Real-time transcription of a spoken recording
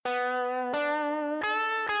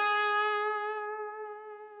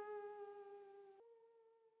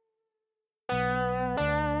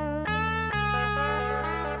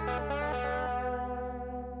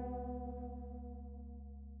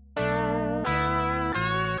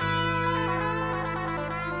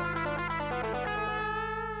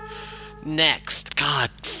Next. God,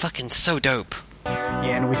 fucking so dope.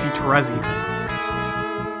 Yeah, and we see Terezi.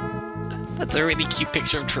 That's a really cute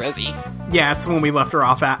picture of Terezi. Yeah, it's the one we left her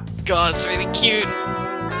off at. God, it's really cute.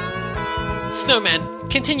 Snowman,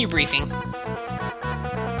 continue briefing. And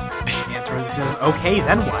Terezi says, okay,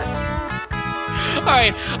 then what?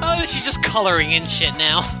 Alright, she's just coloring in shit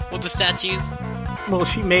now with the statues. Well,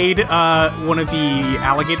 she made one of the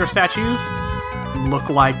alligator statues look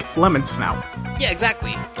like Lemon Snout. Yeah,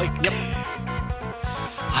 exactly. Like, yep.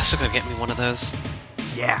 I still gotta get me one of those.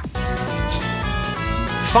 Yeah.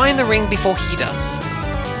 Find the ring before he does.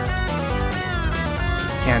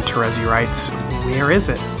 And Terezi writes, where is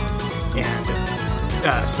it?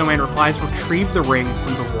 And Snowman replies, retrieve the ring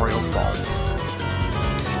from the royal vault.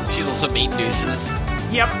 She's also made nooses.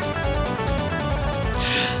 Yep.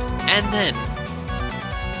 And then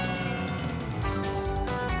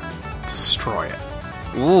destroy it.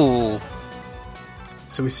 ooh.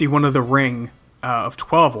 So we see one of the ring of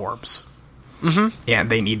 12 orbs. Mm-hmm. And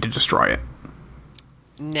they need to destroy it.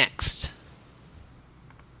 Next.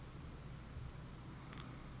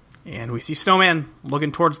 And we see Snowman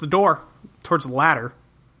looking towards the door, towards the ladder.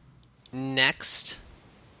 Next.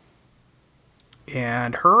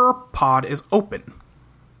 And her pod is open.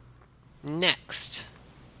 Next.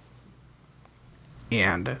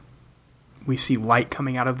 And we see light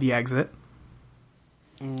coming out of the exit.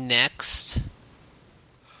 Next.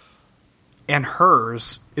 And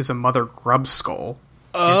hers is a Mother Grub skull.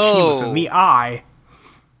 Oh. And she was in the eye.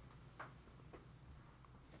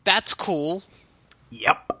 That's cool.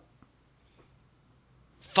 Yep.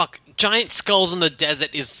 Fuck. Giant skulls in the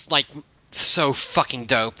desert is, like, so fucking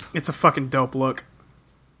dope. It's a fucking dope look.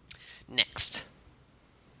 Next.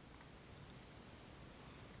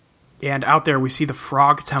 And out there we see the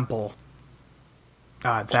Frog Temple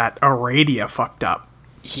that Aradia fucked up.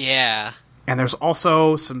 Yeah. And there's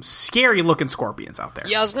also some scary-looking scorpions out there.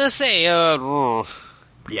 Yeah, I was gonna say,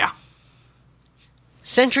 Yeah.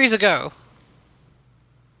 centuries ago.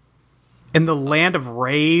 In the land of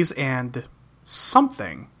rays and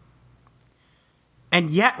something. And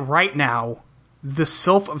yet, right now, the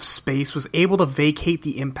Sylph of Space was able to vacate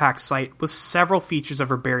the impact site with several features of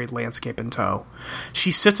her buried landscape in tow. She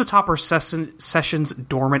sits atop her session's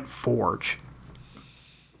dormant forge.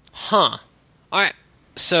 Huh. Alright,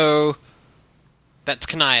 so that's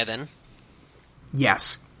Kanaya then.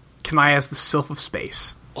 Yes, Kanaya is the Sylph of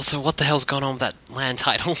Space. Also, what the hell's going on with that land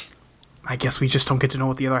title? I guess we just don't get to know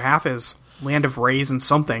what the other half is. Land of rays and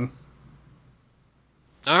something.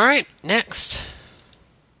 Alright, next.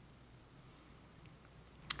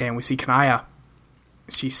 And we see Kanaya.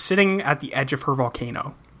 She's sitting at the edge of her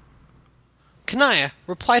volcano. Kanaya,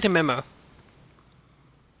 reply to memo.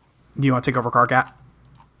 Do you want to take over, Karkat?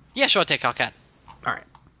 Yeah, sure, take our cat. Alright,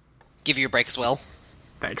 Give you a break as well.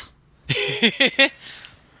 thanks.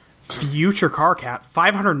 Future Karkat,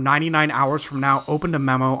 599 hours from now, opened a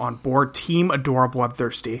memo on board Team Adora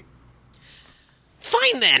Bloodthirsty.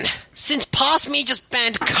 Fine then, since past me just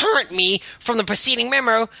banned current me from the preceding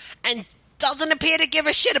memo, and doesn't appear to give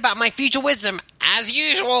a shit about my future wisdom, as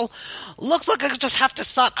usual, looks like I'll just have to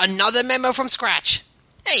start another memo from scratch.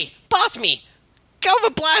 Hey, past me, go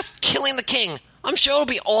over blast killing the king. I'm sure it'll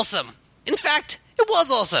be awesome. In fact, it was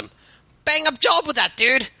awesome. Bang up job with that,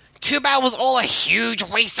 dude. Too bad it was all a huge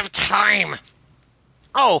waste of time.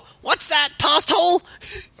 Oh, what's that, past hole?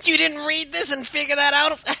 You didn't read this and figure that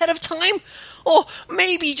out ahead of time? Or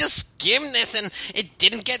maybe just skimmed this and it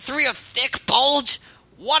didn't get through your thick bulge?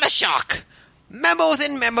 What a shock. Memo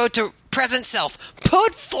within memo to present self.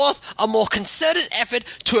 Put forth a more concerted effort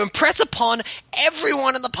to impress upon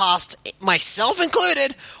everyone in the past, myself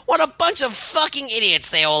included, what a bunch of fucking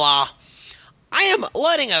idiots they all are. I am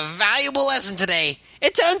learning a valuable lesson today.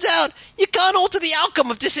 It turns out you can't alter the outcome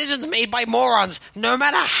of decisions made by morons, no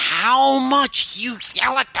matter how much you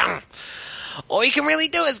yell at them. All you can really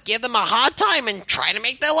do is give them a hard time and try to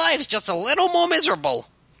make their lives just a little more miserable.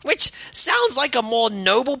 Which sounds like a more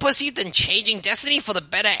noble pursuit than changing destiny for the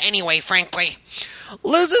better anyway, frankly.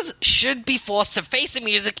 Losers should be forced to face the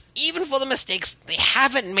music even for the mistakes they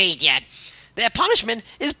haven't made yet. Their punishment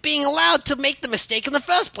is being allowed to make the mistake in the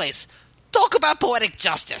first place. Talk about poetic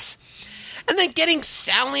justice. And then getting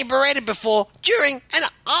soundly berated before, during, and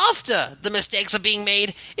after the mistakes are being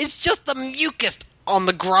made is just the mucus on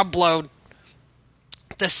the grub load.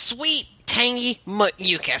 The sweet, tangy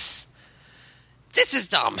mucus. This is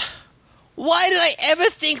dumb. Why did I ever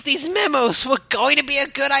think these memos were going to be a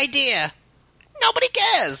good idea? Nobody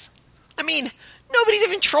cares. I mean, nobody's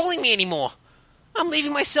even trolling me anymore. I'm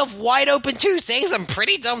leaving myself wide open too, saying some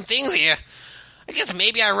pretty dumb things here. I guess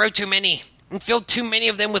maybe I wrote too many, and filled too many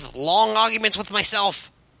of them with long arguments with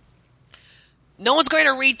myself. No one's going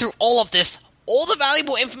to read through all of this. All the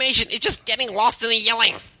valuable information is just getting lost in the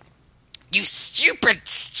yelling. You stupid,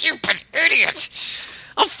 stupid idiot!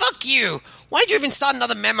 Oh, fuck you! Why did you even start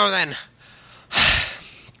another memo then?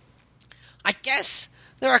 I guess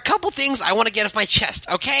there are a couple things I want to get off my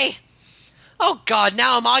chest, okay? Oh god,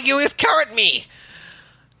 now I'm arguing with current me!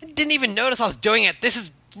 I didn't even notice I was doing it. This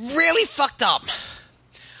is really fucked up.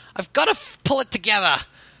 I've got to pull it together.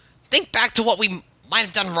 Think back to what we might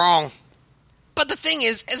have done wrong. But the thing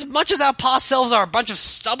is, as much as our past selves are a bunch of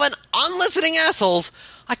stubborn, unlistening assholes,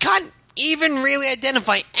 I can't even really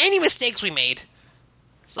identify any mistakes we made.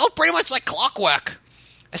 It's all pretty much like clockwork.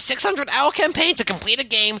 A 600-hour campaign to complete a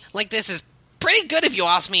game like this is pretty good if you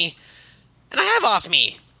ask me. And I have asked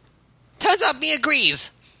me. Turns out me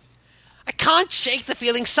agrees. I can't shake the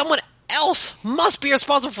feeling someone else must be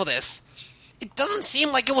responsible for this. It doesn't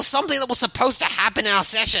seem like it was something that was supposed to happen in our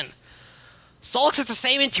session. Solix has the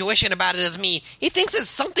same intuition about it as me. He thinks there's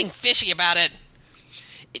something fishy about it.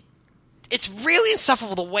 It's really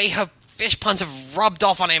insufferable the way her fish puns have rubbed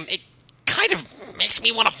off on him. It kind of makes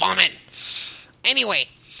me want to vomit. Anyway,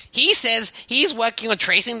 he says he's working on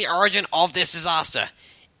tracing the origin of this disaster.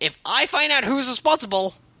 If I find out who's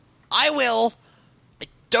responsible, I will. I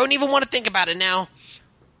don't even want to think about it now.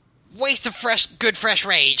 Waste of good fresh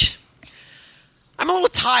rage. I'm a little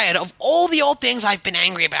tired of all the old things I've been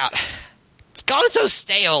angry about. It's gotten so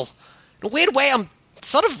stale. In a weird way, I'm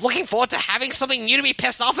sort of looking forward to having something new to be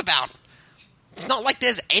pissed off about. It's not like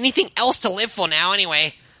there's anything else to live for now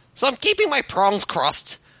anyway, so I'm keeping my prongs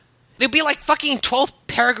crossed. It'll be like fucking 12th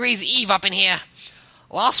Peregrine's Eve up in here.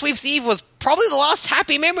 Last week's Eve was probably the last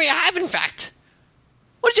happy memory I have, in fact.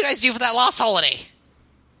 What did you guys do for that last holiday?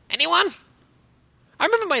 Anyone? I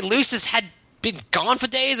remember my Lucis had been gone for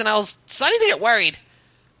days and I was starting to get worried.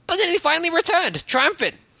 But then he finally returned,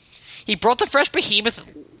 triumphant. He brought the fresh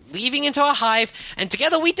behemoth, leaving into our hive, and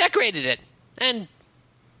together we decorated it. And,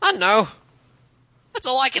 I don't know. That's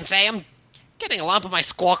all I can say. I'm getting a lump in my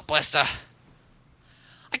squawk blister.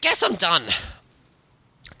 I guess I'm done.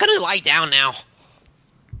 I'm gonna lie down now.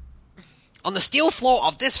 On the steel floor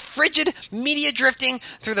of this frigid media drifting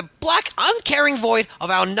through the black, uncaring void of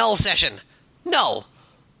our null session. Null.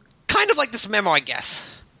 Kind of like this memo, I guess.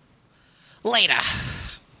 Later.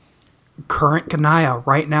 Current Kanaya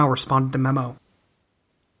right now responded to memo.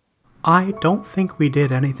 I don't think we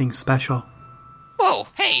did anything special. Whoa,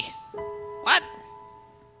 hey. What?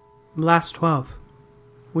 Last 12th.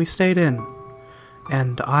 We stayed in,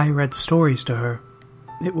 and I read stories to her.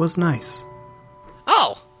 It was nice.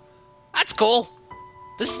 Oh, that's cool.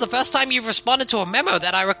 This is the first time you've responded to a memo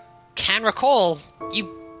that I can recall. You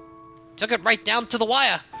took it right down to the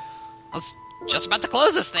wire. I was just about to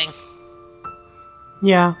close this thing.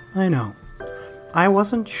 Yeah, I know. I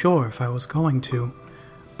wasn't sure if I was going to,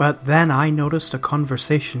 but then I noticed a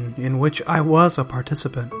conversation in which I was a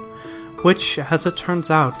participant, which, as it turns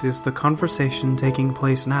out, is the conversation taking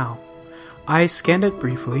place now. I scanned it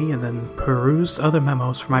briefly and then perused other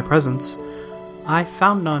memos for my presence. I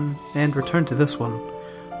found none and returned to this one,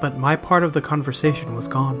 but my part of the conversation was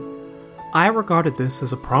gone. I regarded this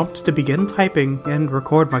as a prompt to begin typing and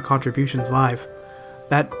record my contributions live.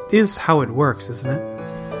 That is how it works, isn't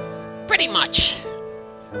it? Pretty much.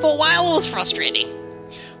 For a while it was frustrating.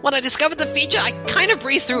 When I discovered the feature, I kind of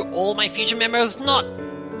breezed through all my future memos, not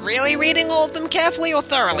really reading all of them carefully or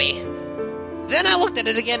thoroughly. Then I looked at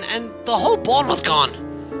it again and the whole board was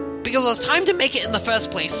gone. Because it was time to make it in the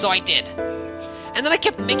first place, so I did. And then I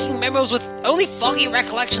kept making memos with only foggy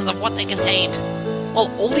recollections of what they contained,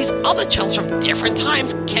 while all these other chumps from different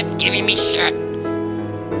times kept giving me shit,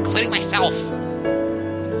 including myself.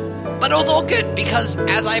 But it was all good, because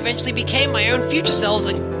as I eventually became my own future selves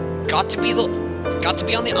and got to be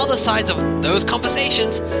on the other sides of those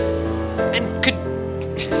conversations, and could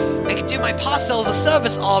do my past selves a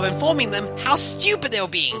service of informing them how stupid they were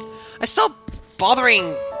being, I stopped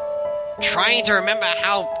bothering trying to remember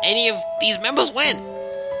how any of these members went.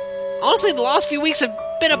 Honestly, the last few weeks have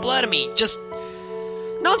been a blur to me, just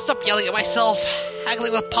non-stop yelling at myself,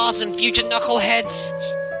 haggling with past and future knuckleheads,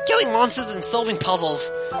 killing monsters and solving puzzles,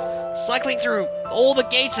 cycling through all the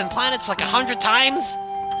gates and planets like 100 times,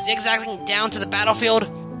 zigzagging down to the battlefield,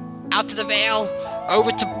 out to the Vale,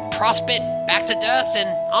 over to Prospit, back to Durst, and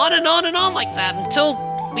on and on like that until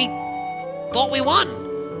we thought we won.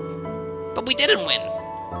 But we didn't win.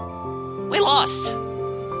 We lost.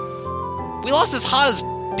 We lost as hard as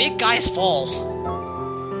big guys fall.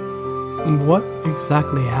 What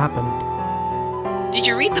exactly happened? Did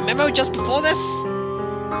you read the memo just before this?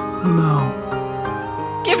 No.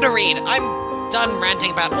 Give it a read. I'm done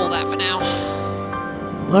ranting about all that for now.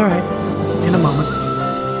 Alright, in a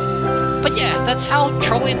moment. But But yeah, that's how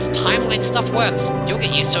Trollian's timeline stuff works. You'll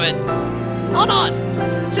get used to it. Or not,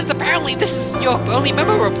 since apparently this is your only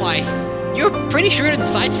memo reply. You're pretty shrewd in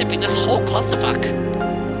sidestepping this whole clusterfuck.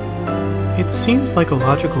 It seems like a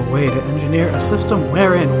logical way to engineer a system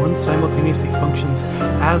wherein one simultaneously functions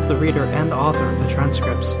as the reader and author of the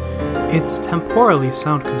transcripts. It's temporally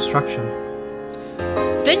sound construction.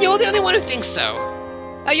 Then you're the only one who thinks so.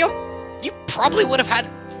 You probably would have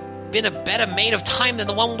been a better maid of time than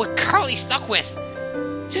the one we're currently stuck with.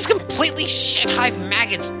 She's completely shit-hive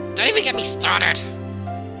maggots. Don't even get me started.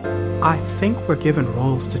 I think we're given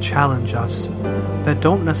roles to challenge us that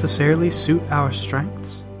don't necessarily suit our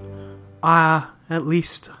strengths. At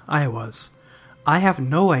least I was. I have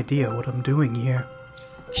no idea what I'm doing here.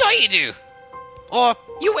 Sure you do. Or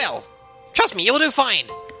you will. Trust me, you'll do fine.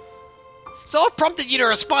 So what prompted you to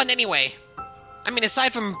respond anyway? I mean,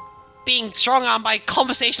 aside from being strong-armed by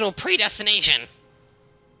conversational predestination.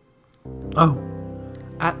 Oh.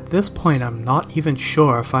 At this point, I'm not even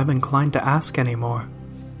sure if I'm inclined to ask anymore.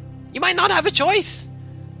 You might not have a choice.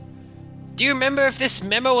 Do you remember if this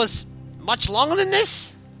memo was much longer than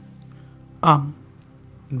this?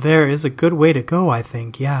 There is a good way to go, I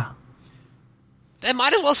think, yeah. Then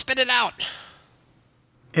might as well spit it out.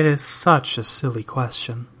 It is such a silly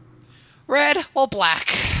question. Red or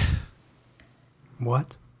black?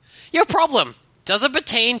 What? Your problem. Does it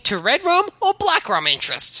pertain to red rum or black rum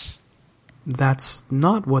interests? That's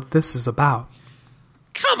not what this is about.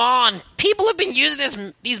 Come on! People have been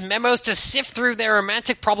using these memos to sift through their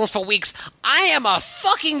romantic problems for weeks. I am a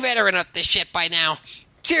fucking veteran at this shit by now.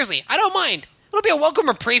 Seriously, I don't mind. It'll be a welcome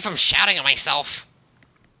reprieve from shouting at myself.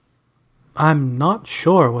 I'm not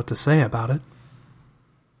sure what to say about it.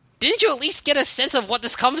 Didn't you at least get a sense of what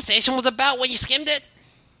this conversation was about when you skimmed it?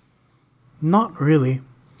 Not really.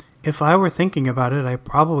 If I were thinking about it, I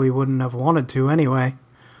probably wouldn't have wanted to anyway.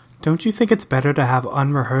 Don't you think it's better to have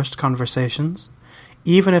unrehearsed conversations,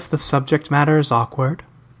 even if the subject matter is awkward?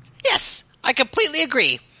 Yes, I completely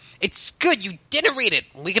agree. It's good you didn't read it.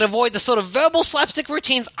 We can avoid the sort of verbal slapstick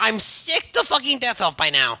routines I'm sick to fucking death of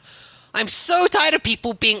by now. I'm so tired of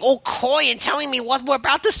people being all coy and telling me what we're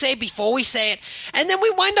about to say before we say it, and then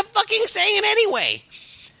we wind up fucking saying it anyway.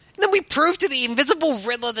 And then we prove to the invisible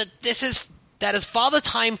Riddler that is Father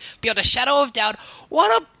Time beyond a shadow of doubt.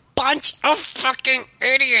 What a bunch of fucking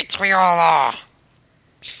idiots we all are.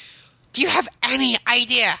 Do you have any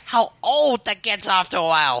idea how old that gets after a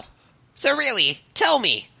while? So really, tell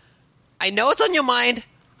me. I know it's on your mind.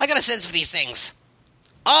 I got a sense for these things.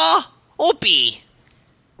 A or B?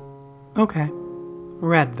 Okay.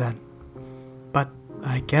 Red then. But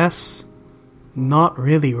I guess not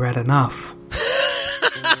really red enough.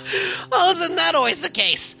 Well, isn't that always the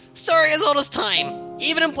case? Story as old as time.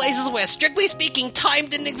 Even in places where, strictly speaking, time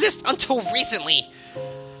didn't exist until recently.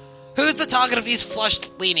 Who's the target of these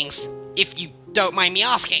flushed leanings, if you don't mind me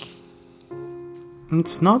asking?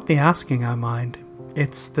 It's not the asking I mind.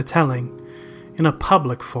 It's the telling. In a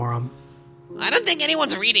public forum. I don't think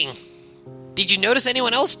anyone's reading. Did you notice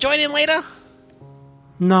anyone else join in later?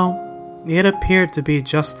 No. It appeared to be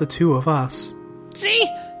just the two of us. See?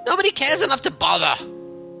 Nobody cares enough to bother.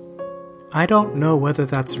 I don't know whether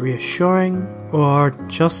that's reassuring or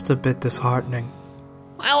just a bit disheartening.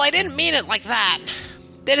 Well, I didn't mean it like that.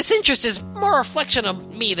 Their disinterest is more a reflection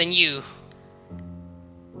of me than you.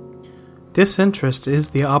 Disinterest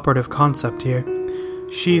is the operative concept here.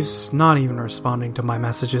 She's not even responding to my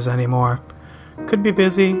messages anymore. Could be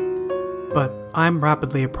busy, but I'm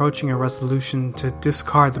rapidly approaching a resolution to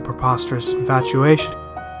discard the preposterous infatuation.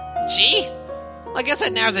 Gee? I guess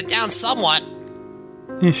that narrows it down somewhat.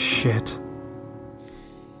 Shit.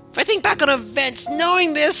 If I think back on events,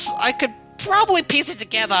 knowing this, I could probably piece it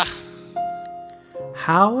together.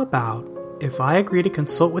 How about, if I agree to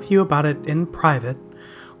consult with you about it in private,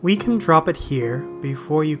 we can drop it here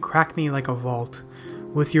before you crack me like a vault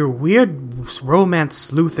with your weird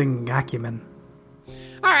romance-sleuthing acumen.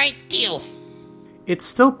 Alright, deal. It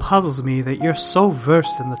still puzzles me that you're so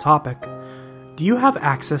versed in the topic. Do you have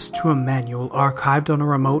access to a manual archived on a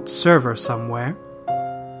remote server somewhere?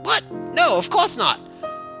 What? No, of course not.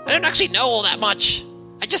 I don't actually know all that much.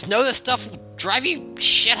 I just know this stuff will drive you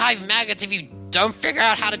shit-hive maggots if you don't figure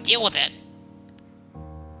out how to deal with it.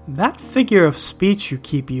 That figure of speech you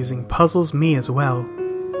keep using puzzles me as well.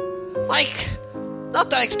 Like, not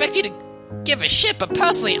that I expect you to give a shit, but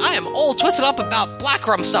personally, I am all twisted up about black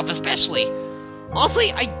rum stuff especially. Honestly,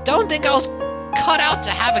 I don't think I was cut out to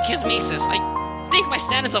have a kismesis. I think my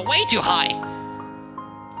standards are way too high.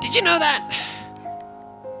 Did you know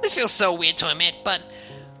that? This feels so weird to admit, but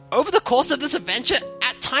over the course of this adventure,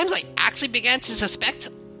 at times I actually began to suspect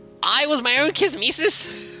I was my own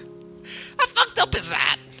kismesis. How fucked up is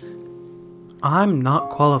that? I'm not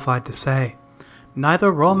qualified to say.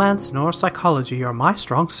 Neither romance nor psychology are my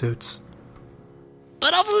strong suits.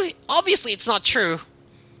 But obviously it's not true.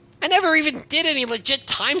 I never even did any legit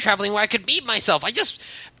time traveling where I could beat myself. I just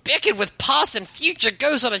bickered with past and future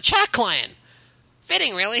ghosts on a chat client.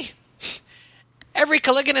 Fitting, really. Every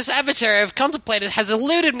Caligulus adversary I've contemplated has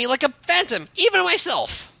eluded me like a phantom, even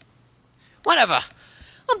myself. Whatever.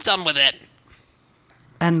 I'm done with it.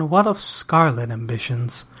 And what of scarlet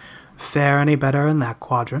ambitions? Fare any better in that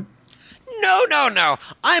quadrant? No.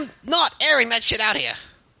 I'm not airing that shit out here.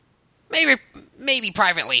 Maybe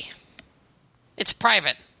privately. It's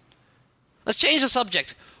private. Let's change the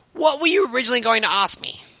subject. What were you originally going to ask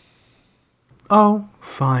me? Oh,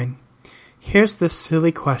 fine. Here's this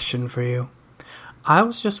silly question for you. I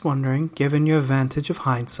was just wondering, given your vantage of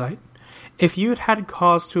hindsight, if you had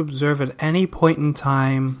cause to observe at any point in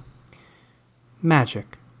time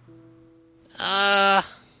magic.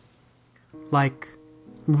 Like,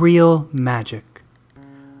 real magic.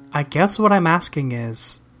 I guess what I'm asking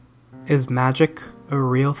is magic a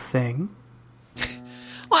real thing?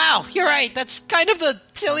 Wow, you're right. That's kind of the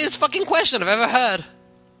silliest fucking question I've ever heard.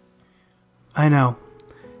 I know.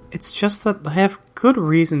 It's just that I have good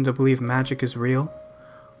reason to believe magic is real.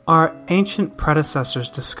 Our ancient predecessors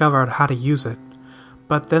discovered how to use it,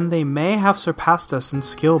 but then they may have surpassed us in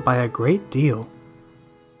skill by a great deal.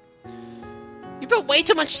 You put way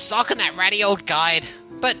too much stock in that ratty old guide.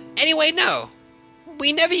 But anyway, no.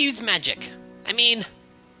 We never use magic. I mean,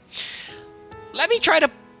 let me try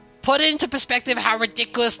to put it into perspective how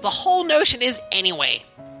ridiculous the whole notion is anyway.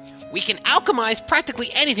 We can alchemize practically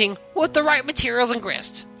anything with the right materials and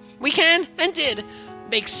grist. We can, and did,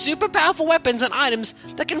 make super powerful weapons and items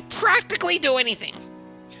that can practically do anything.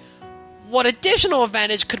 What additional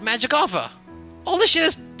advantage could magic offer? All this shit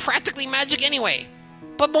is practically magic anyway,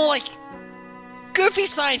 but more like goofy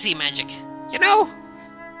sciencey magic, you know?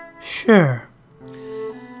 Sure.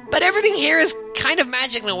 But everything here is kind of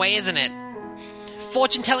magic in a way, isn't it?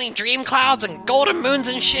 Fortune-telling dream clouds and golden moons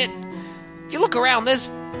and shit. If you look around, there's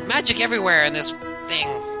magic everywhere in this thing.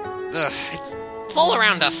 Ugh, it's all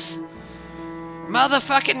around us.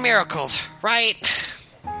 Motherfucking miracles, right?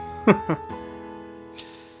 What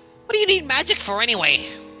do you need magic for anyway?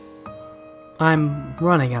 I'm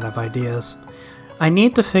running out of ideas. I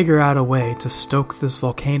need to figure out a way to stoke this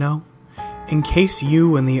volcano, in case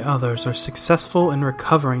you and the others are successful in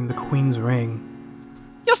recovering the Queen's Ring.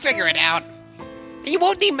 You'll figure it out. And you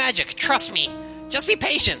won't need magic, trust me. Just be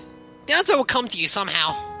patient. The answer will come to you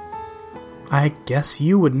somehow. I guess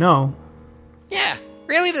you would know. Yeah,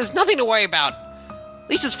 really, there's nothing to worry about. At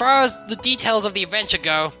least as far as the details of the adventure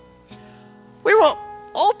go. We were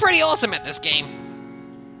all pretty awesome at this game.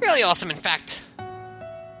 Really awesome, in fact.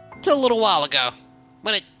 Until a little while ago,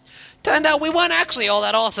 when it turned out we weren't actually all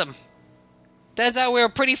that awesome. Turns out we were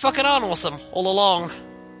pretty fucking unawesome all along.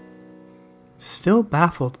 Still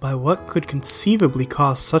baffled by what could conceivably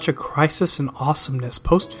cause such a crisis in awesomeness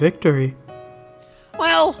post-victory.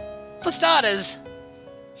 Well, for starters,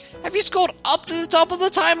 have you scrolled up to the top of the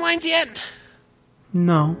timelines yet?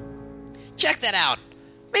 No. Check that out.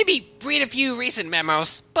 Maybe read a few recent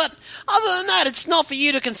memos, but other than that, it's not for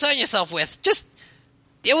you to concern yourself with. Just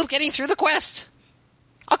deal with getting through the quest.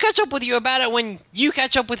 I'll catch up with you about it when you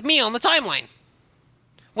catch up with me on the timeline.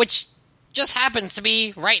 Which just happens to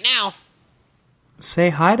be right now.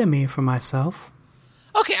 Say hi to me for myself.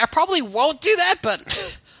 Okay, I probably won't do that, but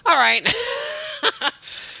alright.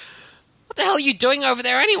 What the hell are you doing over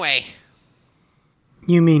there anyway?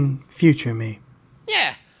 You mean future me?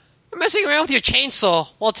 Yeah. You're messing around with your chainsaw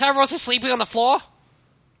while Tavros is sleeping on the floor?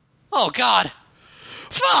 Oh god.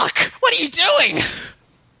 Fuck! What are you doing?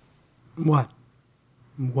 What?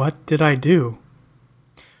 What did I do?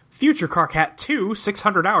 Future Carcat 2,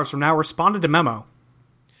 600 hours from now, responded to memo.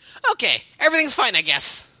 Okay, everything's fine, I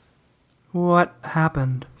guess. What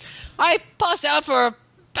happened? I passed out for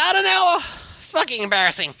about an hour. Fucking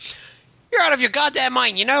embarrassing. You're out of your goddamn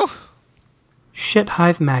mind, you know? Shit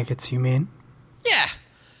hive maggots, you mean? Yeah.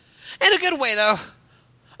 In a good way, though.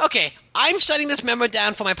 Okay, I'm shutting this memo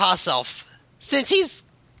down for my past self, since he's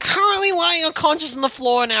currently lying unconscious on the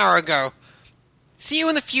floor an hour ago. See you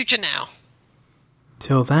in the future now.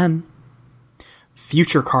 Till then.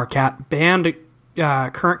 Future Carcat banned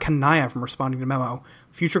current Kanaya from responding to memo.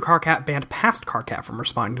 Future Carcat banned past Carcat from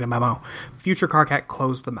responding to memo. Future Carcat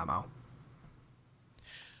closed the memo.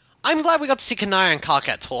 I'm glad we got to see Kanaya and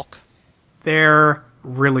Carcat talk. They're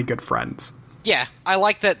really good friends. Yeah, I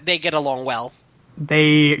like that they get along well.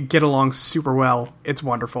 They get along super well. It's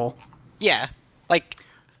wonderful. Yeah, like,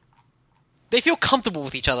 they feel comfortable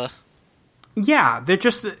with each other. Yeah,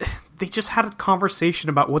 they just had a conversation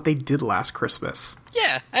about what they did last Christmas.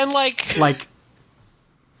 Yeah, and Like,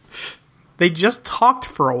 they just talked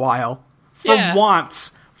for a while.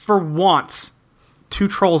 For once, two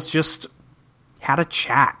trolls just had a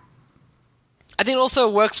chat. I think it also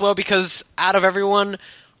works well because out of everyone,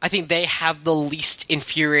 I think they have the least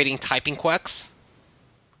infuriating typing quirks.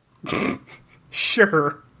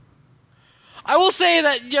 Sure. I will say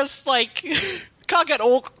that just,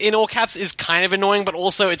 Karkat in all caps is kind of annoying, but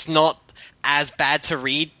also it's not as bad to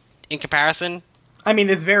read in comparison. I mean,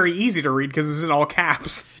 it's very easy to read because it's in all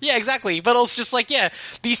caps. Yeah, exactly. But it's just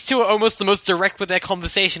these two are almost the most direct with their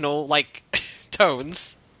conversational,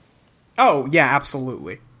 tones. Oh, yeah,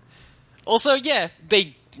 absolutely. Also, yeah,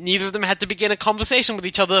 neither of them had to begin a conversation with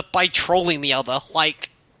each other by trolling the other.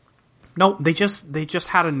 No, they just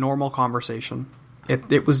had a normal conversation.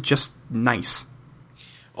 It was just nice.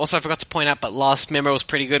 Also, I forgot to point out, but last memo was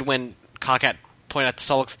pretty good when Karkat pointed out to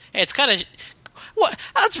Solix, hey, it's kind of... What?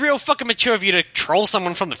 That's real fucking mature of you to troll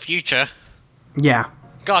someone from the future. Yeah.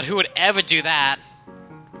 God, who would ever do that?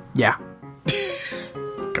 Yeah.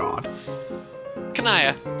 God.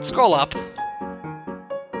 Kanaya, scroll up.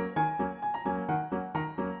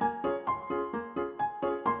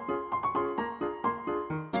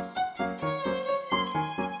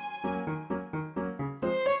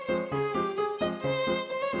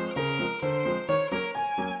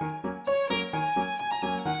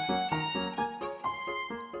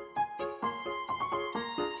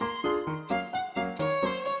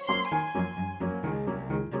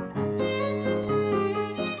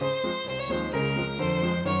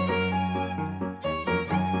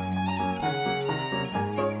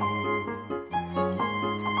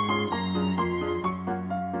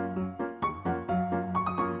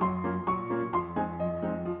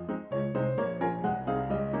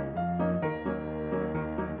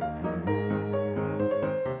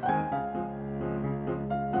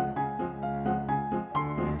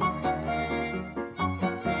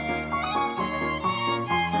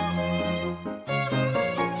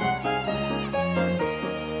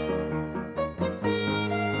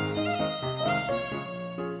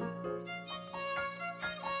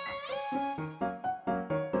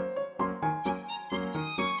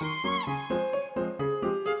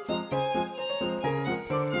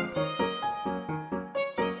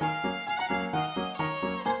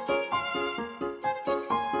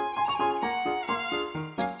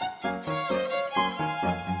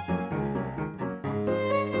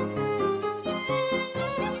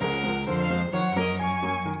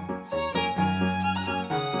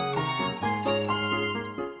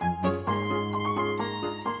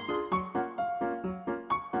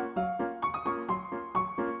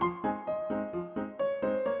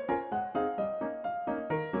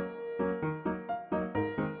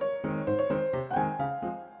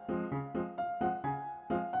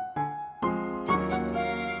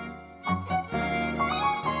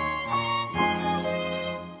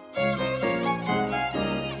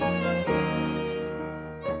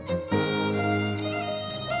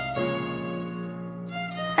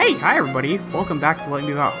 Hey, hi everybody. Welcome back to Let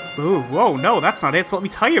Me About... Ooh, whoa, no, that's not it. So let me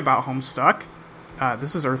tell you about Homestuck.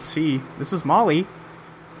 This is Earthsea. This is Molly.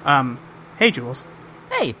 Hey, Jules.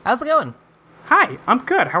 Hey, how's it going? Hi, I'm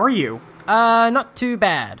good. How are you? Not too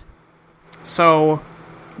bad. So,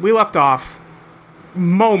 we left off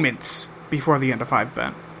moments before the end of 5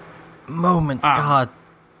 Bent. Moments, God.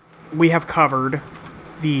 We have covered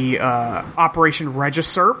the Operation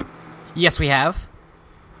Regisurp. Yes, we have.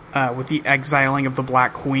 With the exiling of the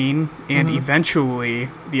Black Queen, and eventually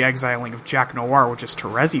the exiling of Jack Noir, which is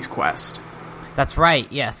Terezi's quest. That's right,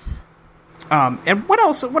 yes. And what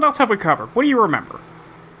else have we covered? What do you remember?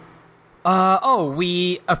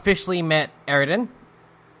 We officially met Eridan.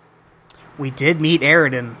 We did meet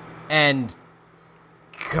Eridan. And...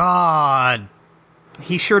 God...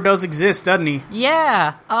 He sure does exist, doesn't he?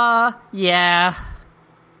 Yeah, yeah.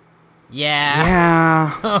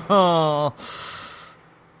 Yeah.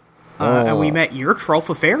 And we met your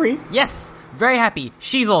Trolfa Fairy. Yes, very happy.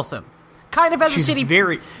 She's awesome. Kind of has She's a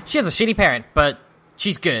shitty... She has a shitty parent, but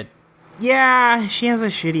she's good. Yeah, she has a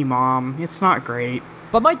shitty mom. It's not great.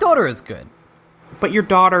 But my daughter is good. But your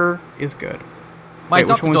daughter is good. My Wait,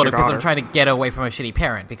 adopted which one's daughter, your because daughter? I'm trying to get away from a shitty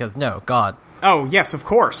parent, because no, God. Oh, yes, of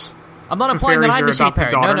course. I'm not implying that I'm a shitty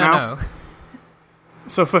parent. No, now? no.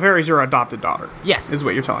 So Fafari's your adopted daughter. Yes. Is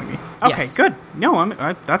what you're telling me. Okay, Yes. good. No,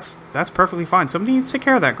 that's perfectly fine. Somebody needs to take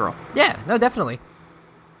care of that girl. Yeah, no, definitely.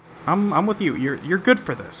 I'm with you. You're good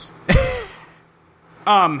for this.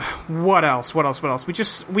 What else?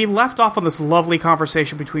 We left off on this lovely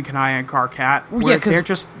conversation between Kanaya and Karkat, where yeah,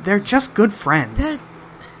 'cause they're just good friends.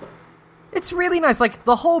 It's really nice. Like,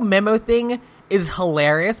 the whole memo thing is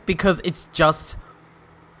hilarious because it's just...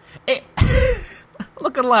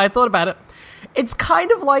 Look at lie, I thought about it. It's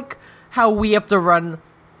kind of like how we have to run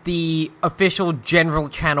the official general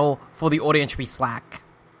channel for the Audio Entropy Slack.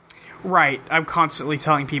 Right. I'm constantly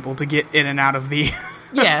telling people to get in and out of the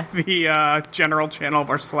Yeah. the general channel of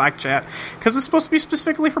our Slack chat, because it's supposed to be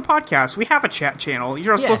specifically for podcasts. We have a chat channel.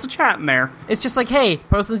 You're supposed to chat in there. It's just like, hey,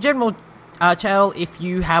 post in the general channel if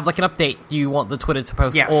you have, like, an update you want the Twitter to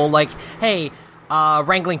post. Yes. Or, like, hey,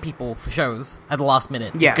 wrangling people for shows at the last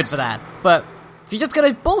minute. Yes. It's good for that. But if you're just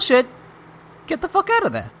gonna bullshit, get the fuck out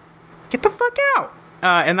of there. Get the fuck out.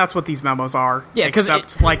 And that's what these memos are. Yeah, 'cause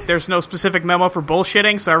except, like, there's no specific memo for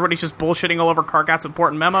bullshitting, so everybody's just bullshitting all over Karkat's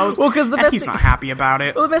important memos. Well, 'cause the and best he's thing- not happy about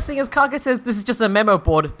it. Well, the best thing is Karkat says this is just a memo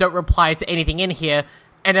board, don't reply to anything in here,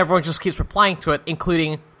 and everyone just keeps replying to it,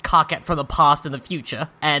 including Karkat from the past and the future,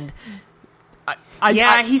 and...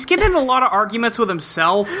 He's getting in a lot of arguments with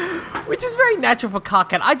himself. Which is very natural for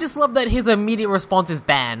Karkat. I just love that his immediate response is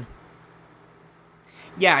ban.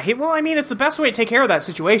 Yeah, it's the best way to take care of that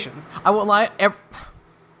situation. I won't lie,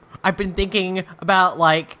 I've been thinking about,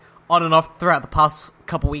 like, on and off throughout the past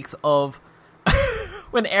couple weeks of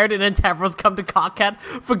when Aridin and Tavros come to Karkat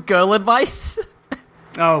for girl advice.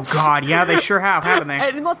 Oh, God, yeah, they sure have, haven't they?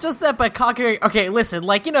 And not just that, but Karkat, okay, listen,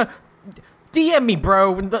 like, you know, DM me,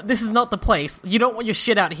 bro, this is not the place. You don't want your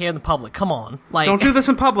shit out here in the public, come on. Like, Don't do this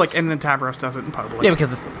in public, and then Tavros does it in public. Yeah,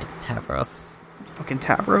 because it's Tavros. Fucking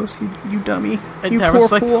Tavros, you dummy. And You Tavros poor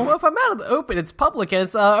is like, fool. well, if I'm out of the open, it's public, and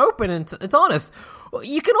it's open, and it's honest. Well,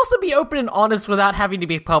 you can also be open and honest without having to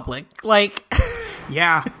be public. Like,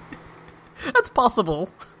 Yeah. that's possible.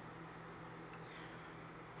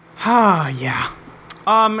 Yeah.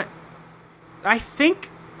 I think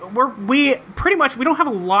we don't have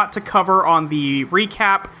a lot to cover on the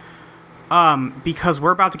recap, because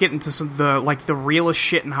we're about to get into some of the realest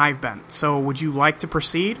shit in Hivebent. So would you like to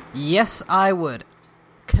proceed? Yes, I would.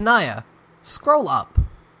 Kanaya, scroll up.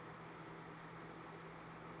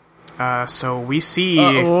 So we see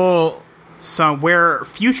Oh, where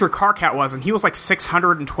future Karkat was, and he was like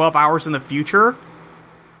 612 hours in the future.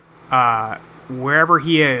 Wherever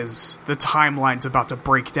he is, the timeline's about to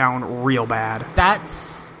break down real bad.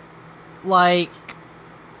 that's like,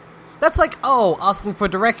 asking for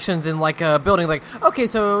directions in, like, a building. Like, okay,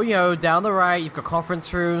 so, you know, down the right, you've got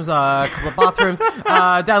conference rooms, a couple of bathrooms.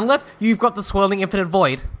 Down left, you've got the swirling infinite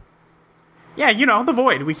void. Yeah, you know, the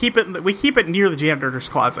void. We keep it near the janitor's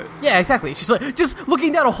closet. Yeah, exactly. She's like, just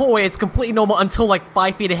looking down a hallway, it's completely normal until, like,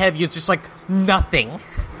 5 feet ahead of you, it's just, like, nothing.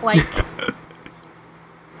 Like,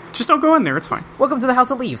 Just don't go in there, it's fine. welcome to the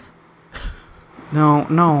House of Leaves.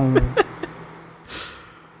 No.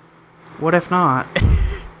 What if not?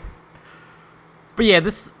 But yeah,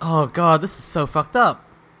 oh god, this is so fucked up.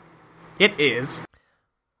 It is.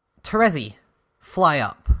 Terezi, fly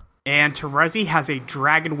up. And Terezi has a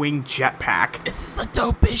dragon wing jetpack. This is the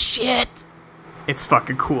dopest shit. It's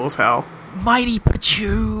fucking cool as hell. Mighty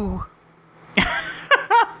Pachoo.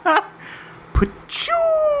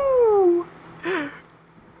 Pachoo!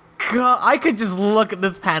 God, I could just look at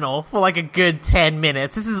this panel for like a good 10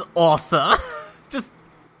 minutes. This is awesome.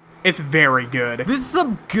 It's very good. This is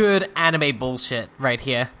some good anime bullshit right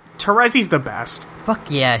here. Terezi's the best.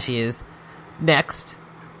 Fuck yeah, she is. Next.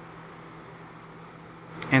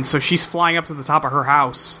 And so she's flying up to the top of her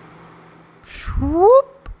house.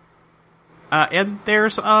 Whoop. And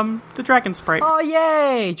there's, the dragon sprite. Oh,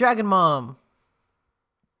 yay! Dragon Mom.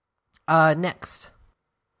 Next.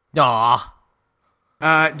 Aw.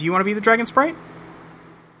 Do you want to be the dragon sprite?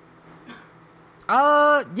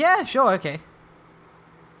 Yeah, sure, okay.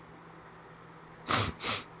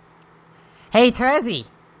 Hey, Terezi.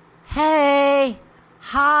 Hey.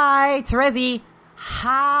 Hi, Terezi.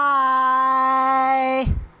 Hi.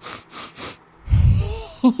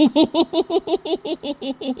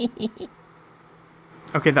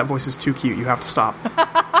 Okay, that voice is too cute. You have to stop.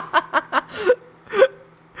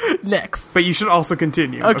 Next. But you should also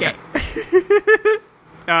continue. Okay.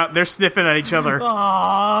 They're sniffing at each other.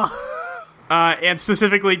 Aww. And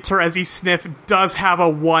specifically, Terezi's sniff does have a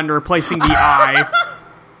 1 replacing the I.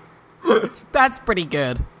 That's pretty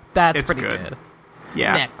good. That's It's pretty good. good.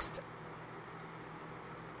 Yeah. Next.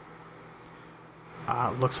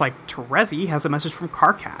 Looks like Terezi has a message from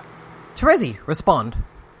Karkat. Terezi, respond.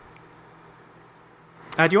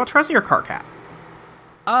 Do you want Terezi or Karkat?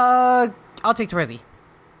 I'll take Terezi.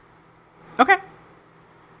 Okay.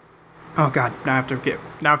 Oh god, now I have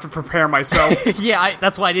to prepare myself. Yeah,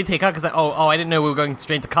 that's why I did take out, because I didn't know we were going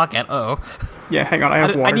straight to Karkat. Yeah, hang on, I have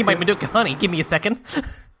water. I need my here. Madoka honey. Give me a second.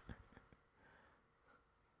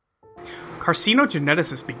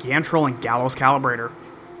 Carcinogeneticist began trolling Gallows Calibrator.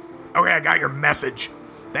 Okay, I got your message.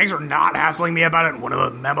 Thanks for not hassling me about it in one of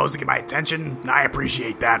the memos to get my attention. I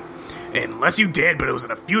appreciate that. Unless you did, but it was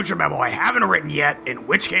in a future memo I haven't written yet, in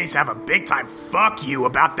which case have a big time fuck you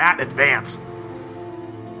about that in advance.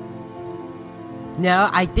 No,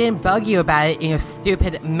 I didn't bug you about it in your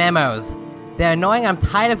stupid memos. They're annoying. I'm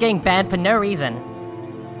tired of getting banned for no reason.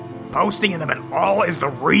 Posting in them at all is the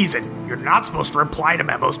reason. You're not supposed to reply to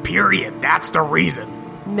memos, period. That's the reason.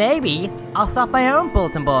 Maybe I'll start my own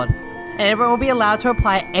bulletin board, and everyone will be allowed to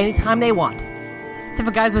reply anytime they want. Except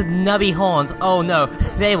for guys with nubby horns, oh no,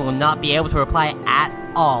 they will not be able to reply at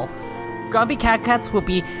all. Grumpy Cat Cats will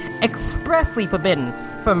be expressly forbidden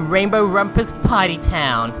from Rainbow Rumpus Party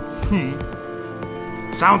Town.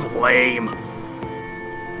 Sounds lame.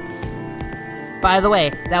 By the way,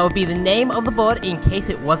 that would be the name of the board in case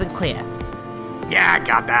it wasn't clear. Yeah, I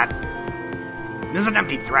got that. This is an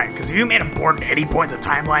empty threat, because if you made a board at any point in the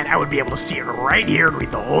timeline, I would be able to see it right here and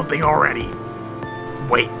read the whole thing already.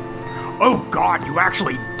 Wait. Oh god, you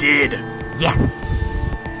actually did.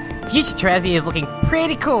 Yes! Future Trezzy is looking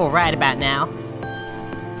pretty cool right about now.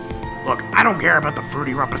 Look, I don't care about the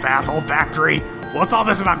Fruity Rumpus asshole factory. What's all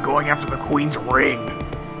this about going after the Queen's ring?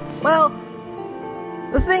 Well,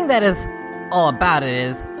 the thing that is all about it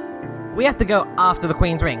is, we have to go after the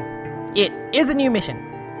Queen's ring. It is a new mission.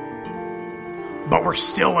 But we're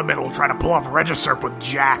still in the middle trying to pull off Regisurp with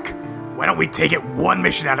Jack. Why don't we take it one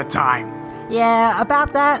mission at a time? Yeah,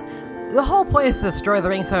 about that, the whole point is to destroy the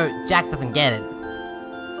ring so Jack doesn't get it.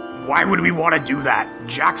 Why would we want to do that?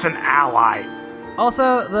 Jack's an ally.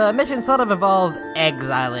 Also, the mission sort of involves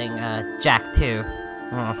exiling Jack too.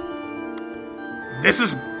 This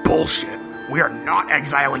is bullshit. We are not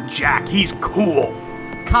exiling Jack. He's cool.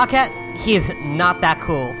 Carcat, he is not that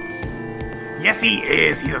cool. Yes, he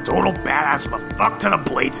is. He's a total badass with a fuck ton of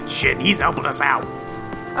blades and shit. And he's helping us out.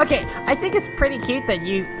 Okay, I think it's pretty cute that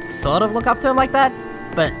you sort of look up to him like that,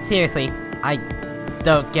 but seriously, I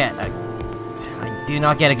do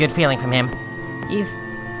not get a good feeling from him. He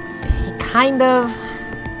kind of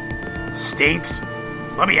stinks.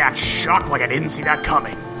 Let me act shocked like I didn't see that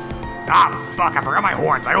coming. Ah, fuck, I forgot my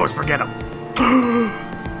horns. I always forget them.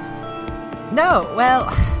 No, well,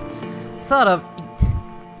 sort of.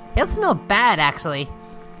 He doesn't smell bad, actually.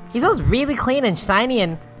 He smells really clean and shiny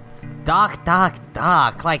and dark,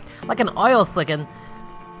 like an oil slick, and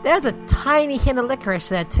there's a tiny hint of licorice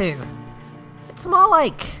there, too. It's more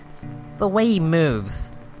like the way he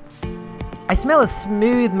moves. I smell his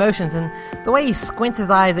smooth motions and the way he squints his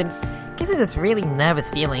eyes, and it gives me this really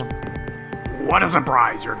nervous feeling. What a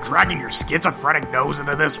surprise! You're dragging your schizophrenic nose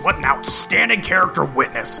into this? What an outstanding character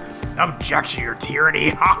witness! Objection to your tyranny,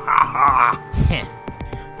 ha ha ha!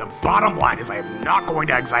 The bottom line is I am not going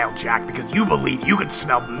to exile Jack because you believe you can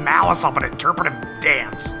smell malice off an interpretive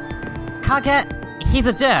dance. Carcat, he's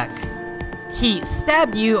a jerk. He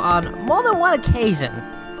stabbed you on more than one occasion.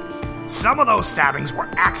 Some of those stabbings were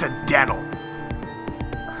accidental.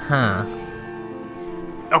 Huh.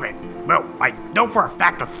 Okay, well, I know for a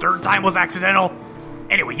fact the third time was accidental.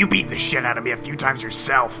 Anyway, you beat the shit out of me a few times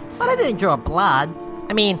yourself. But I didn't draw blood.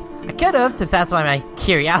 I mean, I could have to satisfy my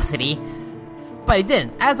curiosity, but I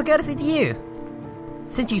didn't, as a courtesy to you.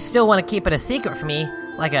 Since you still want to keep it a secret from me,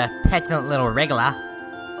 like a petulant little regular.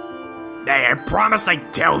 Hey, I promised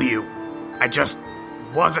I'd tell you. I just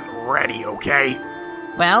wasn't ready, okay?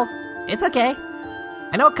 Well, it's okay.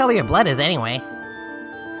 I know what color your blood is anyway.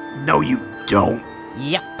 No, you don't.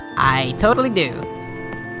 Yep, I totally do.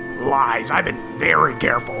 Lies, I've been very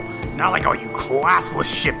careful. Not like all you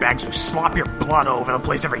classless shitbags who slop your blood all over the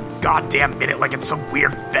place every goddamn minute like it's some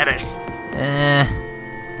weird fetish.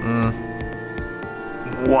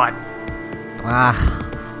 What?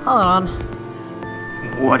 Hold on.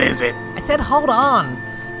 What is it? I said hold on.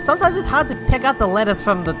 Sometimes it's hard to pick out the letters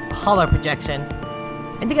from the hollow projection.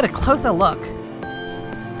 And to get a closer look.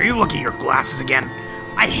 Are you looking at your glasses again?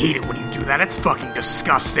 I hate it when you do that. It's fucking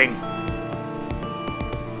disgusting.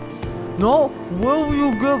 No, where will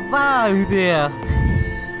you get by there?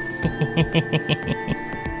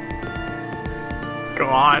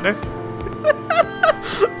 God.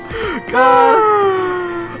 God.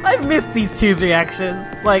 I missed these two's reactions.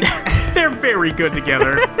 Like, they're very good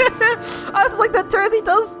together. I was like, that Tersey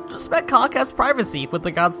does respect Carcat's privacy with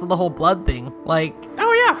regards to the whole blood thing. Like,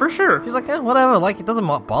 Oh yeah, for sure. she's like, whatever, like, it doesn't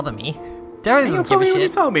bother me. Tersey You doesn't told give me a when you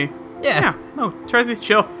shit. told me. Yeah. No, Trezzy's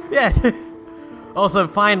chill. Yeah. Also,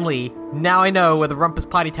 finally, now I know where the Rumpus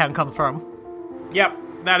Party Town comes from. Yep,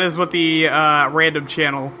 that is what the random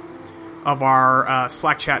channel of our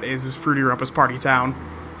Slack chat is Fruity Rumpus Party Town.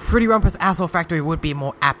 Fruity Rumpus Asshole Factory would be a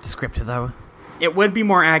more apt descriptor, though. It would be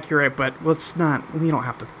more accurate, but let's not... We don't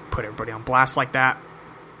have to put everybody on blast like that.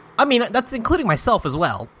 I mean, that's including myself as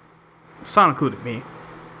well. It's not including me.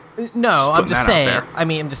 No, I'm putting just that out saying. there. I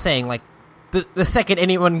mean, I'm just saying, like, the second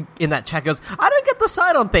anyone in that chat goes, I don't get the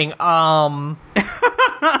side-on thing,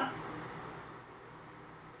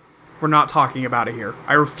 We're not talking about it here.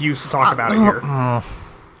 I refuse to talk about it here.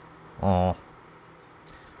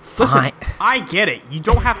 Listen, fine. I get it. You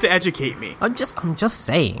don't have to educate me. I'm just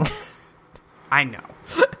saying. I know.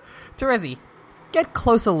 Terezi, get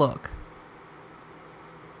closer look.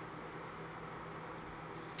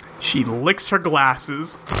 She licks her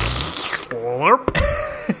glasses. Slurp.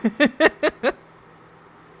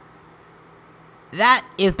 That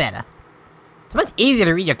is better. It's much easier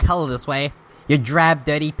to read your color this way. Your drab,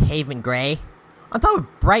 dirty pavement gray, on top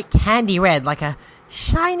of bright candy red like a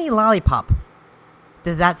shiny lollipop.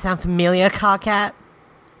 Does that sound familiar, Carcat?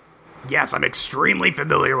 Yes, I'm extremely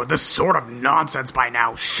familiar with this sort of nonsense by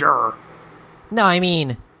now, sure. No, I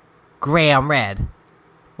mean gray on red.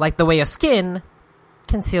 Like the way your skin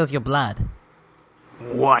conceals your blood.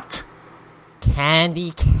 What?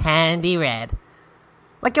 Candy red.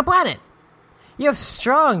 Like your planet. You have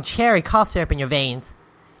strong cherry cough syrup in your veins.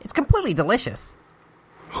 It's completely delicious.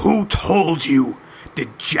 Who told you?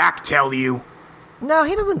 Did Jack tell you? No,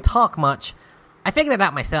 he doesn't talk much. I figured it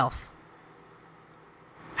out myself.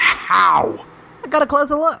 How? I got a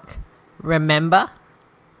closer look. Remember?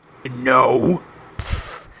 No.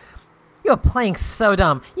 You're playing so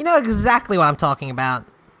dumb. You know exactly what I'm talking about.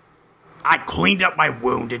 I cleaned up my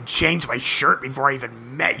wound and changed my shirt before I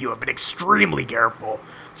even met you. I've been extremely careful,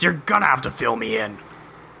 so you're gonna have to fill me in.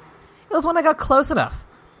 It was when I got close enough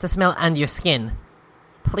to smell under your skin.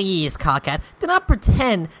 Please, Carcat, do not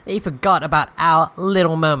pretend that you forgot about our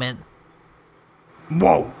little moment.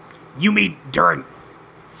 Whoa, you mean during...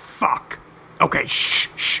 Fuck. Okay,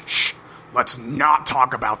 shh. Let's not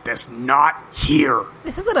talk about this, not here.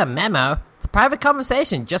 This isn't a memo. It's a private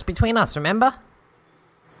conversation just between us, remember?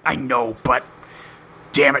 I know, but...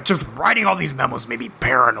 Damn it, just writing all these memos made me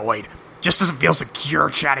paranoid. Just doesn't feel secure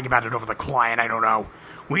chatting about it over the client, I don't know.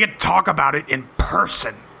 We could talk about it in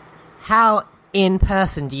person. How in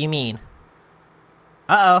person do you mean?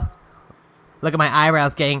 Uh-oh. Look at my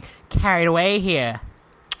eyebrows getting carried away here.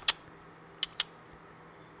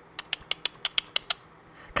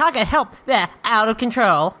 Carcat, help! They're out of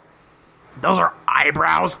control. Those are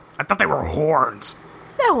eyebrows? I thought they were horns.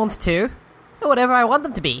 They're horns too. They're whatever I want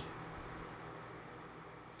them to be.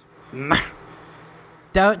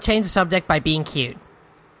 Don't change the subject by being cute.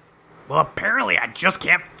 Well, apparently I just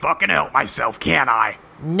can't fucking help myself, can I?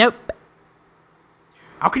 Nope.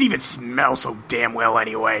 How can you even smell so damn well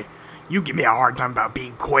anyway? You give me a hard time about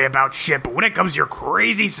being coy about shit, but when it comes to your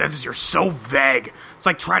crazy senses, you're so vague. It's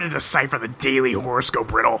like trying to decipher the daily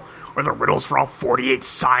horoscope riddle, or the riddles for all 48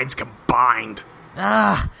 signs combined.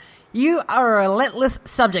 You are a relentless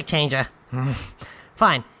subject changer.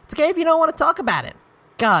 Fine. It's okay if you don't want to talk about it.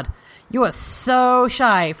 God, you are so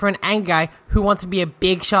shy for an angry guy who wants to be a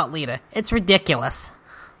big shot leader. It's ridiculous.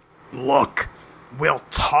 Look, we'll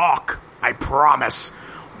talk, I promise.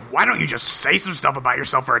 Why don't you just say some stuff about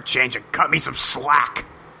yourself for a change and cut me some slack?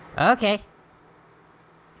 Okay.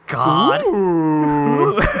 God.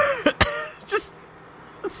 Just...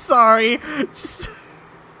 Sorry. Just...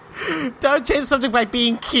 Don't change the subject by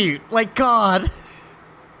being cute. Like, God.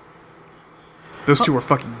 Those two are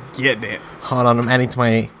fucking getting it. Hold on, I'm adding to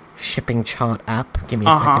my shipping chart app. Give me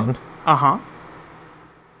a second.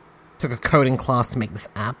 Took a coding class to make this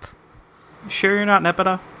app. Sure you're not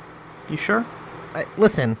Nepeta? You sure?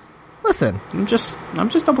 Listen. I'm just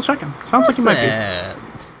double checking. Sounds like you might be.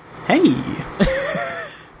 Hey.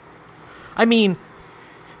 I mean,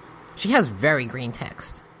 she has very green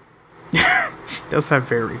text. Does have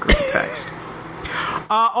very green text.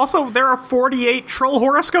 Also, there are 48 troll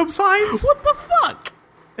horoscope signs. What the fuck?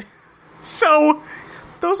 So,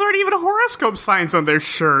 those aren't even horoscope signs on their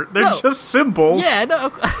shirt. They're just symbols. Yeah,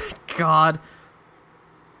 no. God.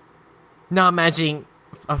 Now imagining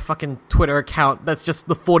a fucking Twitter account that's just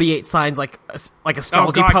the 48 signs like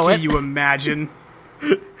astrology poet. Can you imagine?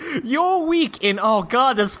 You're weak in, oh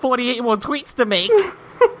god, there's 48 more tweets to make.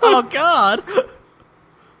 Oh god.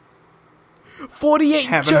 48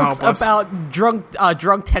 Heaven jokes help us. about drunk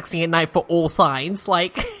texting at night for all signs.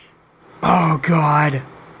 Like, Oh, God.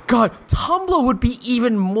 God, Tumblr would be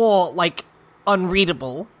even more, like,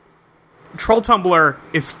 unreadable. Troll Tumblr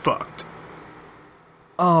is fucked.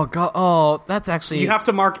 Oh, God. Oh, that's actually... You have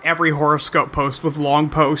to mark every horoscope post with long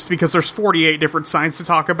post because there's 48 different signs to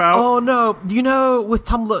talk about. Oh, no. You know, with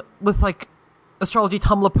Tumblr, with, like, astrology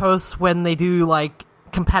Tumblr posts when they do, like,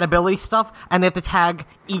 compatibility stuff, and they have to tag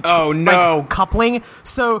each coupling.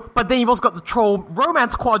 So, but then you've also got the troll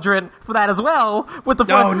romance quadrant for that as well. With the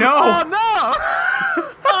Oh no!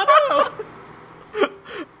 Oh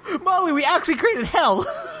no! Molly, we actually created hell.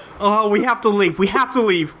 Oh, we have to leave. We have to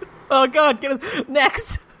leave. Oh god, get us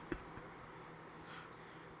next.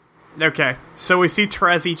 Okay, so we see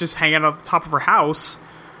Terezi just hanging out at the top of her house,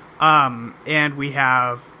 and we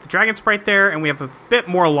have the dragon sprite there, and we have a bit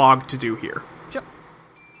more log to do here. Sure.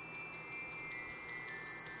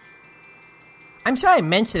 I'm sure I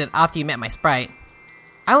mentioned it after you met my sprite.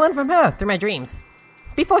 I learned from her through my dreams,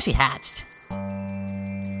 before she hatched.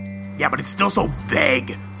 Yeah, but it's still so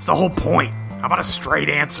vague. It's the whole point. How about a straight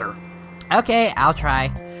answer? Okay, I'll try.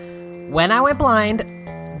 When I went blind,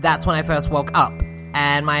 that's when I first woke up,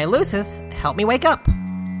 and my Lucis helped me wake up.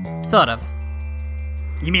 Sort of.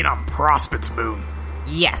 You mean on Prospect's moon?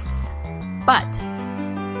 Yes. But,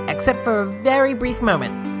 except for a very brief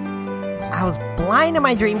moment, I was blind in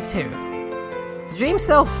my dreams too. The dream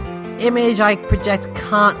self-image I project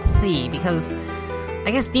can't see, because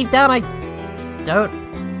I guess deep down I don't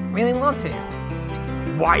really want to.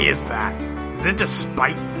 Why is that? Is it to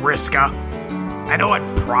spite Vriska? I know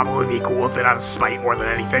I'd probably be cool with it out of spite more than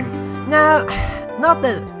anything. No, not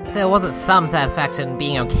that there wasn't some satisfaction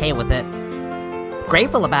being okay with it.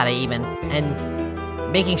 Grateful about it even,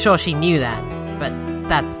 and making sure she knew that, but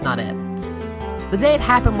that's not it. The day it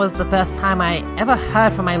happened was the first time I ever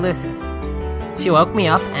heard from my Lucis. She woke me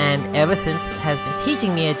up and ever since has been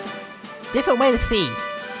teaching me a different way to see.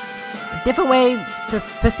 A different way to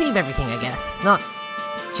perceive everything, I guess. Not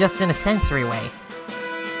just in a sensory way.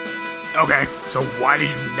 Okay, so why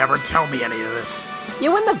did you never tell me any of this?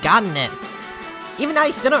 You wouldn't have gotten it. Even now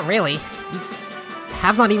you still don't really. You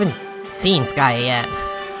have not even seen Skye yet.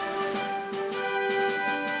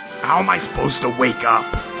 How am I supposed to wake up?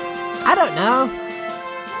 I don't know.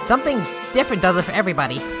 Something different does it for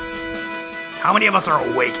everybody. How many of us are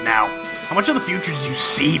awake now? How much of the future did you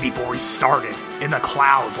see before we started? In the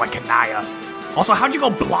clouds like Kanaya. Also, how'd you go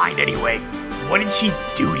blind anyway? What did she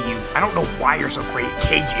do to you? I don't know why you're so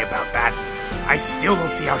cagey about that. I still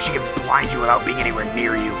don't see how she can blind you without being anywhere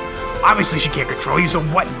near you. Obviously she can't control you, so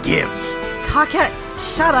what gives? Cockhead,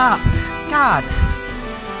 shut up. God.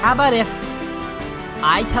 How about if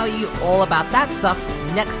I tell you all about that stuff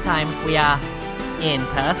next time we are in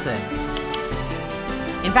person?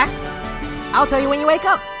 In fact, I'll tell you when you wake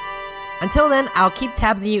up. Until then, I'll keep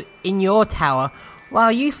tabs on you in your tower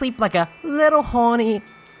while you sleep like a little horny...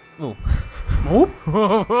 Ooh. Nope.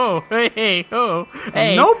 Oh, hey, oh,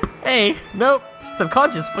 hey. Nope. Hey, nope.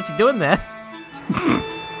 Subconscious, what you doing there?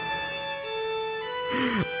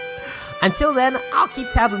 Until then, I'll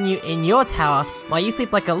keep tabs on you in your tower while you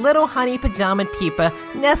sleep like a little honey pajama peeper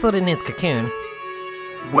nestled in his cocoon.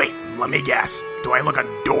 Wait, let me guess. Do I look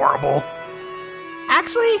adorable?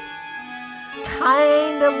 Actually, you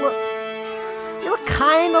look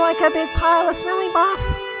kinda like a big pile of smelly barf.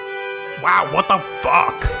 Wow, what the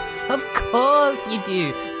fuck? Of course you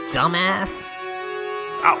do, dumbass.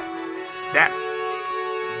 Oh, that...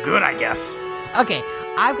 good, I guess. Okay,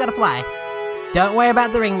 I've gotta fly. Don't worry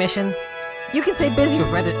about the ring mission. You can stay busy with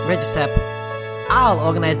Regicep. I'll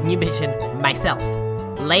organize a new mission myself.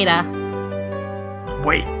 Later.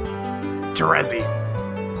 Wait, Terezi,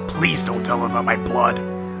 please don't tell them about my blood.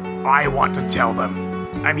 I want to tell them.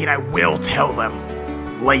 I mean, I will tell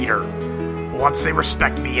them. Later. Once they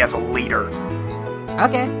respect me as a leader.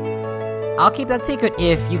 Okay. I'll keep that secret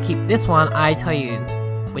if you keep this one I tell you,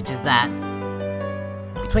 which is that.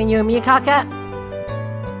 Between you and me, Cockcat,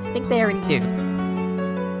 I think they already do.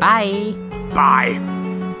 Bye. Bye.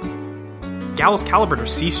 Gallows Calibrator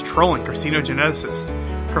ceased trolling Carcinogeneticist.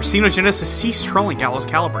 Carcinogeneticist ceased trolling Gallows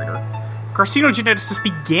Calibrator. Carcinogeneticist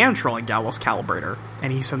began trolling Gallows Calibrator,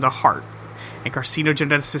 and he sends a heart. And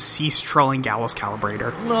Carcinogeneticist ceased trolling Gallows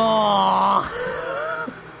Calibrator. No.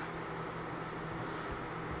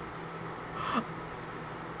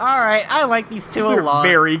 Alright, I like these two a lot.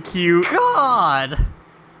 They're very cute. God!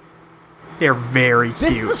 They're very cute.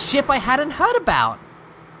 This is a ship I hadn't heard about.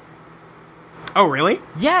 Oh, really?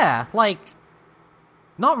 Yeah, like...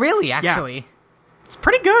 Not really, actually. Yeah. It's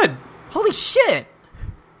pretty good. Holy shit!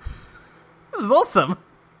 This is awesome.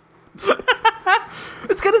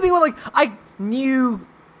 It's kind of thing where, like, I knew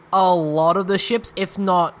a lot of the ships, if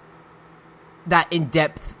not that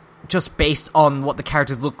in-depth, just based on what the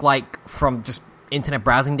characters look like from just internet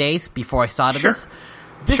browsing days before I started this.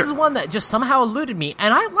 This is one that just somehow eluded me,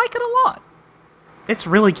 and I like it a lot. It's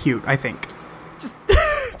really cute, I think. Just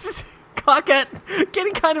Cockett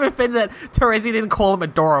getting kind of offended that Terezi didn't call him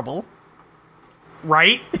adorable.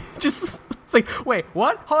 Right? Just, it's like, wait,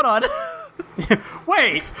 what? Hold on.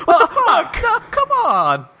 Wait, what the fuck? No, come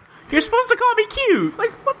on. You're supposed to call me cute.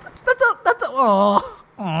 Like, what? That's a. Oh.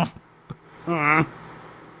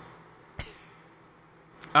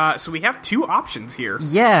 So we have two options here.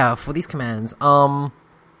 Yeah, for these commands.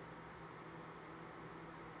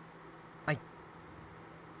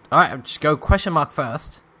 Alright, just go question mark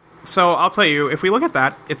first. So I'll tell you, if we look at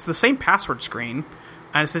that, it's the same password screen.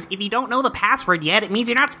 And it says, if you don't know the password yet, it means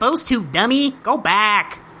you're not supposed to, dummy. Go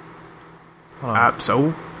back.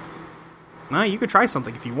 So, well, you could try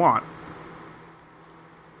something if you want.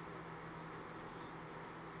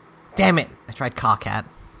 Damn it. I tried Carcat.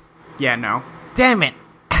 Yeah, no. Damn it.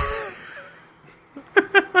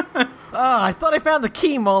 I thought I found the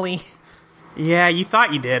key, Molly. Yeah, you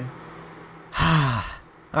thought you did.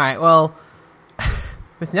 Alright, well,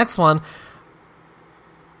 this next one.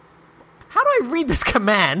 How do I read this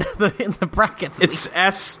command in the brackets? It's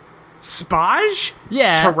S. Spage?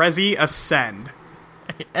 Yeah. Terezi Ascend.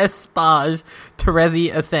 Espage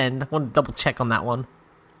Terezi Ascend. I want to double check on that one.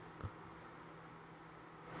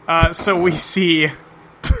 So we see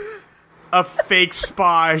a fake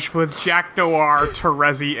Spage with Jack Noir,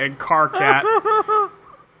 Terezi, and Carcat.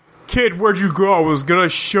 Kid, where'd you go? I was gonna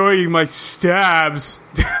show you my stabs.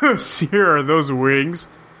 Here are those wings.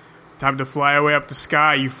 Time to fly away up the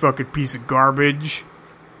sky, you fucking piece of garbage.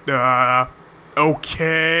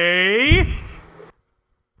 Okay.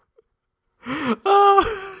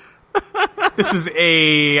 This is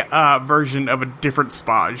a version of a different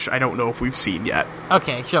Spage I don't know if we've seen yet.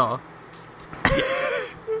 Okay, sure.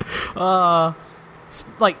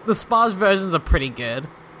 Like, the Spage versions are pretty good.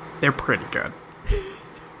 They're pretty good.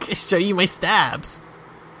 Can show you my stabs.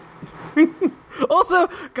 Also,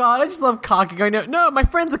 God, I just love Kaka going, no, my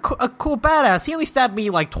friend's a cool badass. He only stabbed me,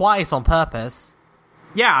 like, twice on purpose.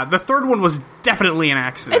 Yeah, the third one was definitely an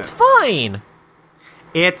accident. It's fine.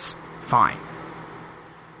 It's fine.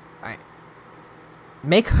 Alright.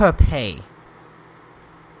 Make her pay.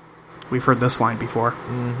 We've heard this line before.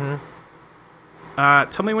 Mm-hmm.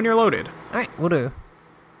 Tell me when you're loaded. Alright, we'll do.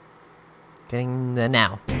 Getting there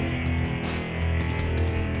now.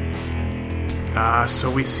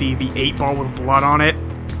 So we see the 8-ball with blood on it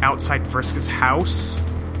outside Vriska's house.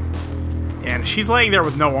 And she's laying there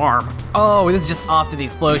with no arm. Oh, this is just after the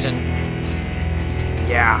explosion.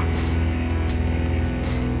 Yeah.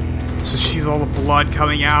 So she sees all the blood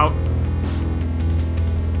coming out.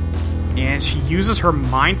 And she uses her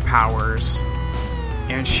mind powers.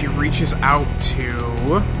 And she reaches out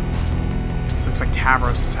to... This looks like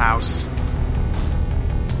Tavros' house.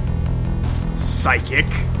 Psychic.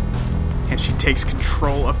 And she takes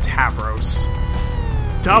control of Tavros.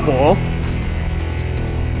 Double.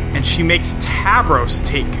 And she makes Tavros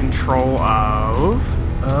take control of...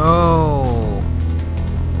 Oh.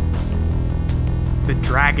 The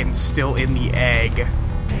dragon still in the egg.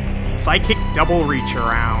 Psychic double reach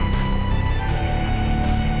around.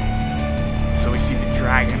 So we see the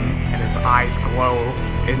dragon and its eyes glow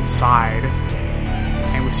inside.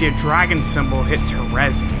 And we see a dragon symbol hit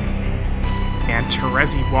Terezi. And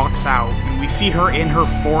Terezi walks out, and we see her in her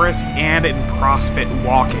forest and in Prospect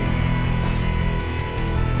walking.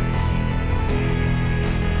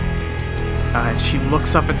 And she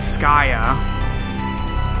looks up at Skaya,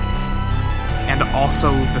 and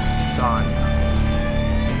also the sun.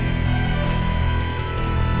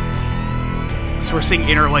 So we're seeing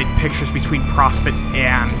interlaid pictures between Prospect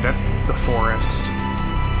and the forest.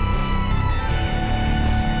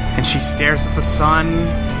 And she stares at the sun,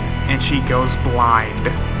 and she goes blind.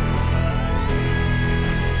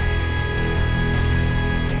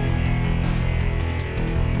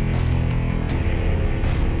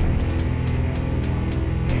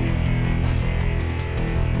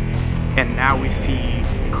 And now we see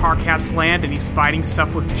Carcat's land, and he's fighting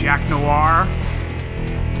stuff with Jack Noir.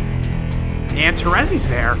 And Terezi's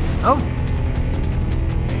there. Oh.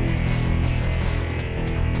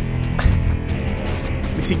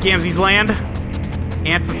 We see Gamzee's land.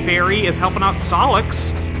 And Feferi is helping out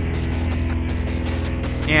Solix.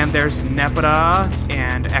 And there's Nepeta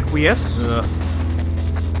and Equius. Ugh.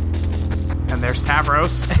 And there's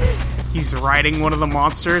Tavros. He's riding one of the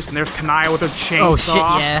monsters. And there's Kanaya with her chainsaw. Oh, shit,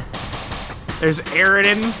 yeah. There's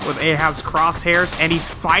Aridin with Ahab's crosshairs. And he's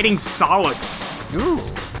fighting Solix. Ooh.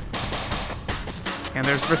 And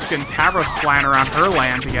there's Vriska and Tavros flying around her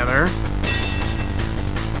land together.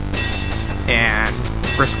 And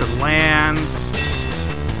Vriska lands.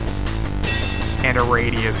 And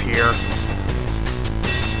Aradia's here.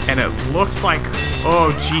 And it looks like...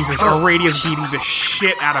 Oh, Jesus. Aradia's beating the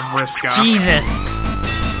shit out of Vriska. Jesus.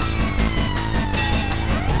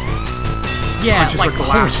 Yeah, Punches like, her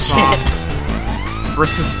glasses oh, off. shit.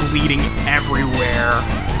 Vriska's bleeding everywhere.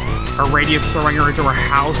 Aradia's throwing her into her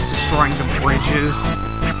house, destroying the bridges.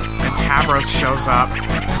 And Tavros shows up.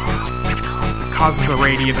 Causes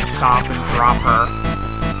Aradia to stop and drop her.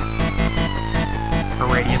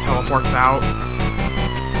 Aradia teleports out.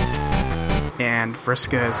 And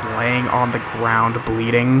Vriska is laying on the ground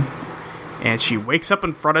bleeding. And she wakes up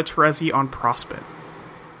in front of Terezi on Prospit.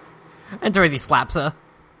 And Terezi slaps her.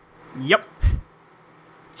 Yep.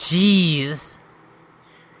 Jeez.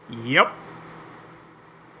 Yep.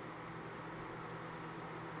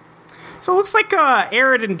 So it looks like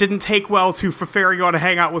Aridin didn't take well to Fefarion to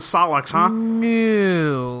hang out with Solix, huh?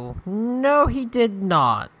 No, he did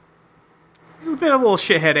not. He's been a little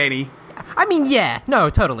shithead, ain't he? I mean, yeah,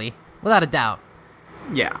 no, totally. Without a doubt.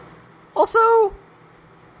 Yeah. Also,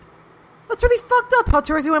 that's really fucked up how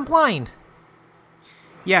Terezi went blind.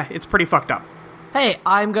 Yeah, it's pretty fucked up. Hey,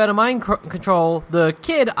 I'm gonna mind control the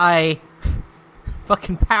kid I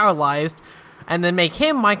fucking paralyzed, and then make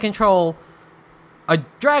him mind control a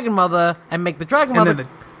dragon mother, and make the dragon mother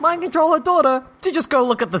mind control her daughter to just go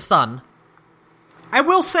look at the sun. I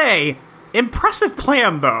will say, impressive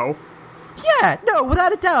plan, though. Yeah, no,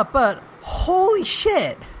 without a doubt, but holy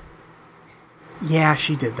shit. Yeah,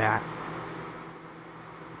 she did that.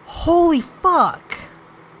 Holy fuck.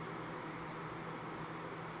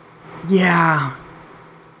 Yeah.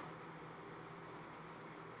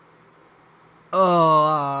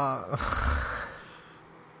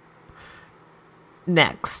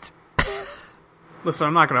 Next. Listen,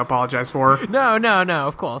 I'm not going to apologize for her. No,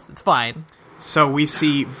 of course, it's fine. So we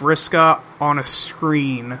see Vriska on a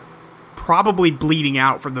screen, probably bleeding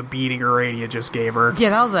out from the beating Aradia just gave her.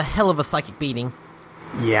 Yeah, that was a hell of a psychic beating.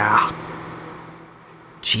 Yeah.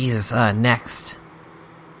 Jesus, next.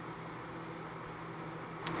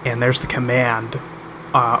 And there's the command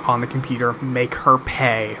on the computer, make her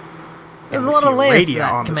pay. There's and a we lot see of layers to Aradia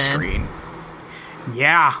that on command. the screen.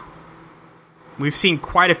 Yeah. We've seen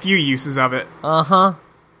quite a few uses of it. Uh-huh.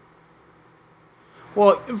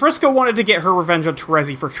 Well, Vriska wanted to get her revenge on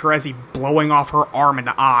Terezi for Terezi blowing off her arm and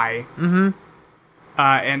eye. Mm-hmm.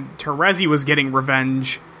 And Terezi was getting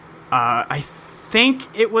revenge. I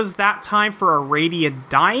think it was that time for Aradia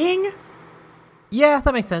dying? Yeah,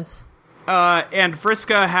 that makes sense. And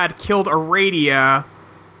Vriska had killed Aradia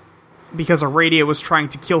because Aradia was trying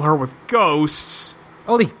to kill her with ghosts.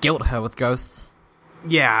 Or at least guilt her with ghosts.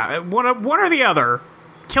 Yeah, one or the other.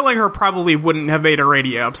 Killing her probably wouldn't have made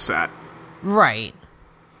Aradia upset. Right.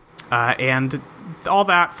 And all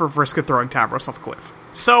that for Vriska throwing Tavros off a cliff.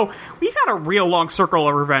 So, we've had a real long circle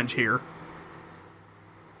of revenge here.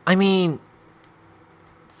 I mean,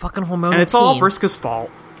 fucking hormonal And it's all Vriska's fault.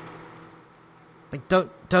 Like,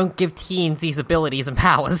 don't give teens these abilities and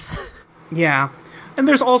powers. Yeah. And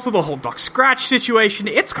there's also the whole Duck Scratch situation.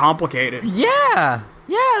 It's complicated. Yeah,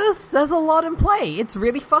 there's a lot in play. It's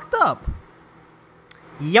really fucked up.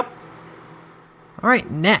 Yep. Alright,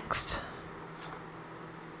 next.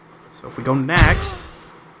 So if we go next,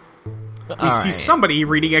 we see somebody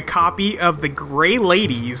reading a copy of The Grey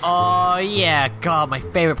Ladies. Oh, yeah, God, my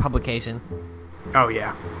favorite publication. Oh,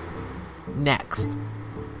 yeah. Next.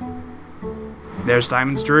 There's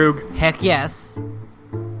Diamond's Droog. Heck yes.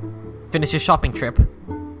 Finish your shopping trip.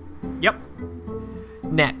 Yep.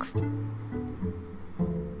 Next.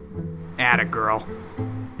 Atta girl.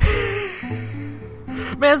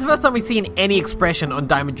 Man, it's the first time we've seen any expression on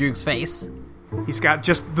Diamond Droog's face. He's got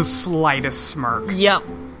just the slightest smirk. Yep.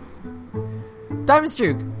 Diamond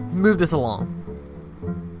Droog, move this along.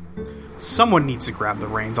 Someone needs to grab the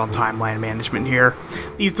reins on timeline management here.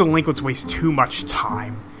 These delinquents waste too much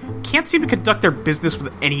time. Can't seem to conduct their business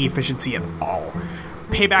with any efficiency at all.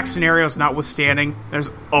 Payback scenarios notwithstanding,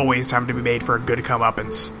 there's always time to be made for a good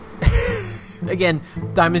comeuppance. Again,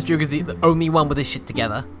 Diamond Droog is the only one with his shit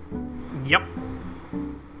together. Yep.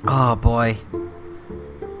 Oh, boy.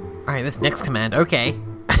 Alright, this next command, okay.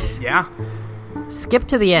 Yeah. Skip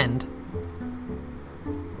to the end.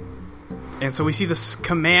 And so we see this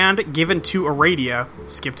command given to Aradia.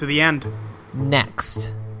 Skip to the end.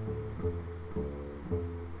 Next.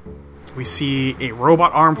 We see a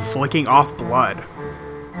robot arm flicking off blood.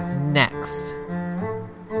 Next.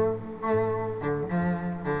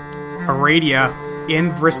 Aradia, in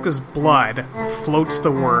Vriska's blood, floats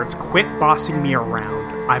the words, "Quit bossing me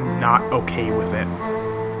around. I'm not okay with it."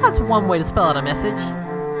 That's one way to spell out a message.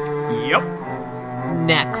 Yep.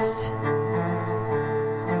 Next.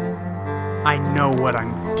 I know what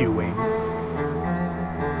I'm doing.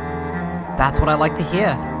 That's what I like to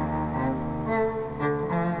hear.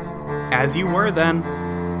 As you were then.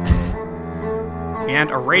 And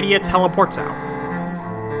Aradia teleports out.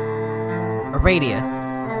 Aradia.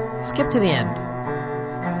 Skip to the end.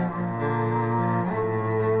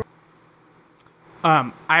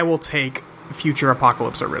 I will take Future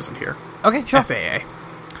Apocalypse Arisen here. Okay, sure.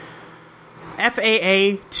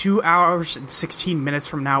 FAA, 2 hours and 16 minutes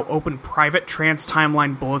from now, open private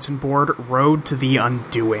trans-timeline bulletin board, Road to the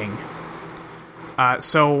Undoing.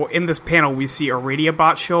 So in this panel, we see a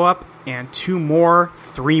Radiobot show up, and 3 more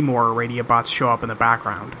Radiobots show up in the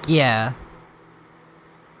background. Yeah.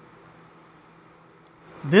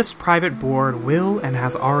 This private board will and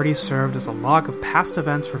has already served as a log of past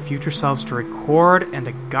events for future selves to record and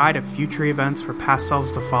a guide of future events for past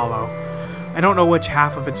selves to follow. I don't know which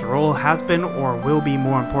half of its role has been or will be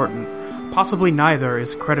more important. Possibly neither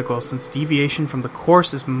is critical, since deviation from the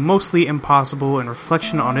course is mostly impossible and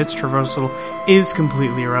reflection on its traversal is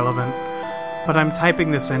completely irrelevant. But I'm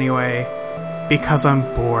typing this anyway, because I'm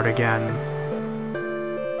bored again.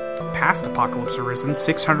 Past Apocalypse Arisen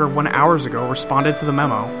 601 hours ago responded to the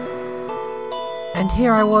memo. And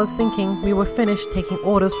here I was thinking we were finished taking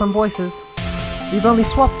orders from voices. We've only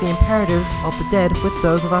swapped the imperatives of the dead with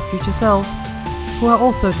those of our future selves, who are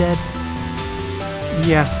also dead.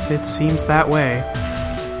 Yes, it seems that way.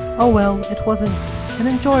 Oh well, it was an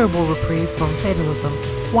enjoyable reprieve from fatalism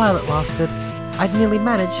while it lasted. I'd nearly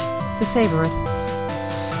managed to savor it.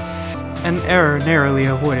 An error narrowly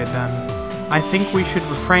avoided then. I think we should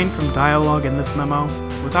refrain from dialogue in this memo,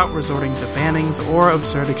 without resorting to bannings or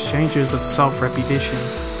absurd exchanges of self-repudiation.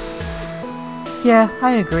 Yeah,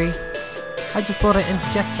 I agree. I just thought I'd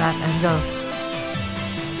interject that and go.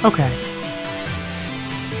 Okay.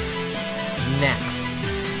 Next.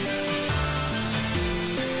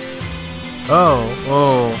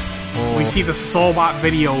 Oh. We see the Soulbot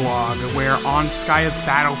video log, where on Skaya's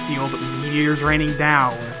battlefield, meteors raining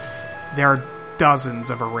down. There are dozens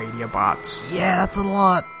of Radiobots. Yeah, that's a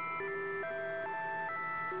lot.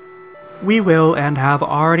 We will and have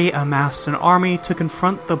already amassed an army to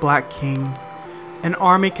confront the Black King. An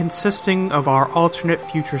army consisting of our alternate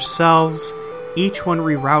future selves, each one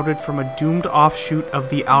rerouted from a doomed offshoot of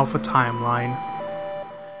the Alpha timeline.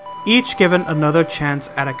 Each given another chance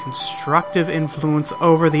at a constructive influence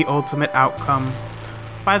over the ultimate outcome.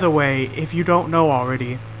 By the way, if you don't know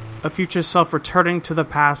already, a future self returning to the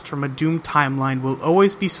past from a doomed timeline will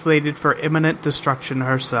always be slated for imminent destruction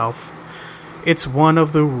herself. It's one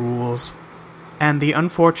of the rules. And the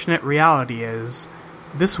unfortunate reality is,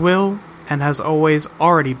 this will, and has always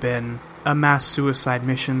already been, a mass suicide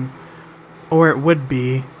mission. Or it would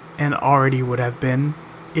be, and already would have been,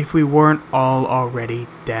 if we weren't all already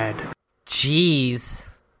dead. Jeez.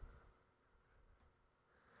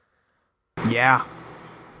 Yeah.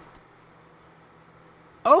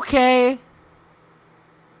 Okay.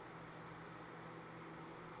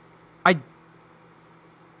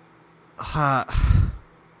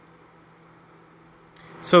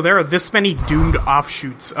 So there are this many doomed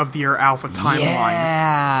offshoots of your Alpha timeline.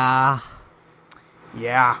 Yeah.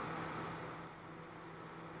 Yeah.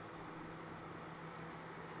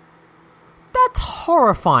 That's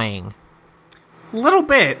horrifying. Little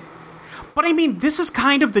bit. But I mean, this is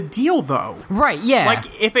kind of the deal, though. Right, yeah. Like,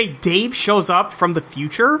 if a Dave shows up from the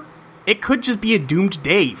future, it could just be a doomed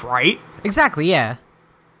Dave, right? Exactly, yeah.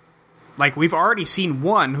 Like, we've already seen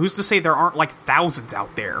one. Who's to say there aren't, like, thousands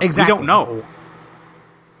out there? Exactly. We don't know.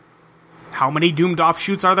 How many doomed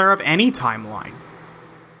offshoots are there of any timeline?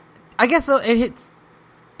 I guess it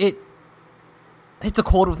hits a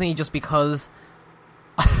chord with me just because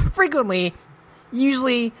frequently,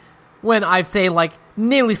 usually when I've, say, like,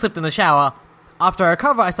 nearly slipped in the shower, after I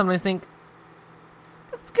recover, I sometimes think,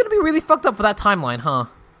 it's gonna be really fucked up for that timeline, huh?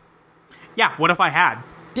 Yeah, what if I had?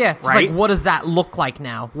 Yeah, just right? like, what does that look like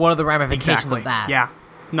now? What are the ramifications of that? Yeah.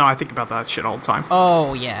 No, I think about that shit all the time.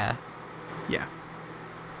 Oh, yeah. Yeah.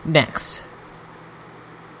 Next.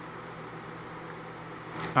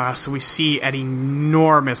 So we see an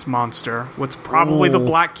enormous monster. What's probably the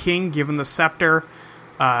Black King, given the scepter,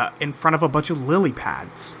 in front of a bunch of lily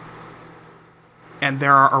pads. And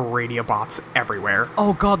there are Radiobots everywhere.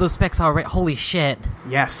 Oh god, those specs are holy shit.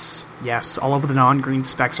 Yes, all over the non-green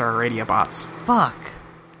specks are Radiobots. Fuck.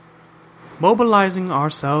 Mobilizing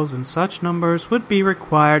ourselves in such numbers would be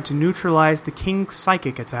required to neutralize the King's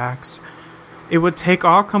psychic attacks. It would take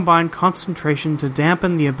our combined concentration to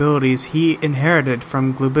dampen the abilities he inherited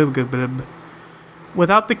from Glubibglub.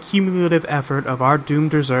 Without the cumulative effort of our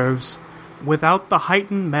doomed reserves, without the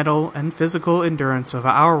heightened mental and physical endurance of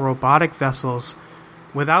our robotic vessels,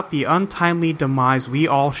 without the untimely demise we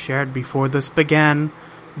all shared before this began,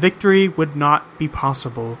 victory would not be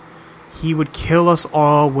possible. He would kill us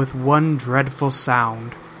all with one dreadful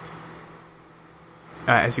sound.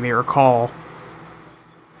 As you may recall,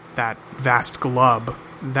 that vast glub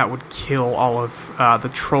that would kill all of the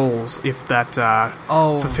trolls if that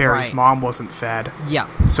Feferi's right. mom wasn't fed. Yeah.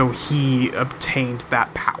 So he obtained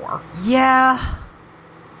that power. Yeah.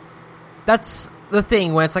 That's the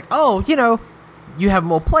thing where it's like, oh, you have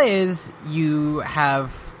more players, you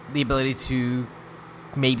have the ability to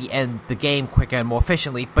maybe end the game quicker and more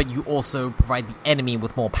efficiently, but you also provide the enemy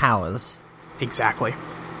with more powers. Exactly.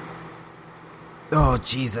 Oh,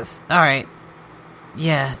 Jesus. Alright.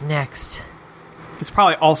 Yeah, next. It's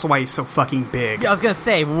probably also why he's so fucking big. Yeah, I was gonna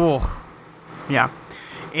say, whoa. Yeah.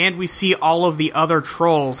 And we see all of the other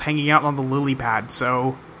trolls hanging out on the lily pad,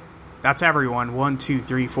 so that's everyone. 1, 2,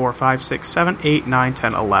 3, 4, 5, 6, 7, 8, 9,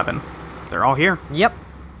 10, 11. They're all here. Yep.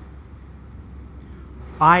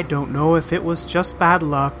 I don't know if it was just bad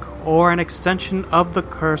luck or an extension of the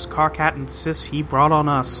curse Karkat insists he brought on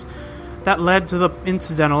us that led to the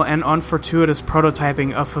incidental and unfortuitous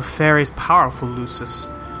prototyping of Feferi's powerful Lucis,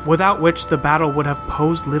 without which the battle would have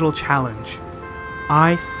posed little challenge.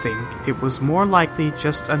 I think it was more likely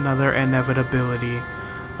just another inevitability,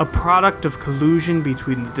 a product of collusion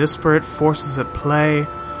between the disparate forces at play,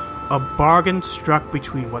 a bargain struck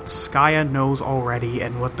between what Skaya knows already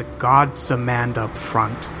and what the gods demand up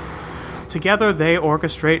front. Together they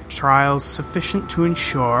orchestrate trials sufficient to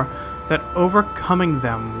ensure that overcoming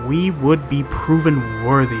them we would be proven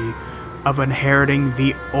worthy of inheriting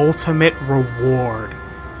the ultimate reward.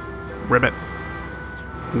 Ribbit.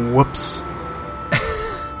 Whoops.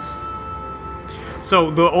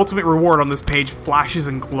 So the ultimate reward on this page flashes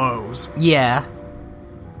and glows. Yeah.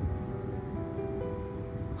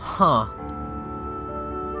 Huh.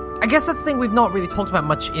 I guess that's the thing we've not really talked about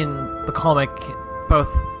much in the comic,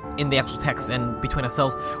 both in the actual text and between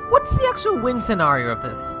ourselves. What's the actual win scenario of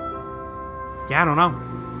this? Yeah, I don't know.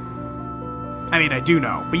 I mean, I do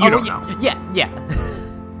know, but you don't know. Yeah.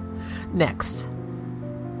 Next.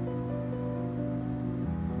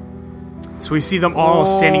 So we see them all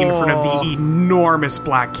standing in front of the enormous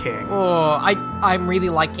Black King. Oh, I'm really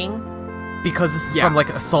liking, because this is from like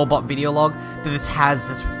a Soulbot video log, that this has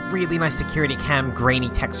this really nice security cam grainy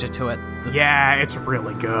texture to it. Yeah, it's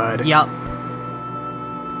really good. Yup.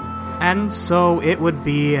 And so it would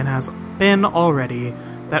be, and has been already,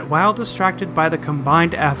 that while distracted by the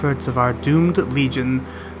combined efforts of our doomed legion,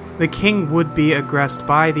 the king would be aggressed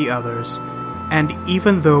by the others, and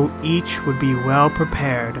even though each would be well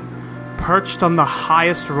prepared, perched on the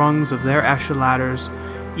highest rungs of their esheladders,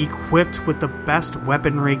 equipped with the best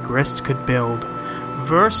weaponry Grist could build,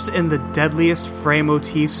 versed in the deadliest fray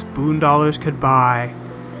motifs Boondollars could buy.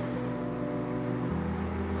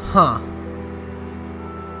 Huh.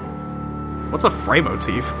 What's a fray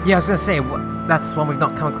motif? Yeah, I was gonna say, that's one we've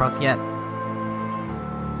not come across yet.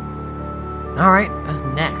 Alright,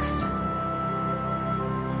 next.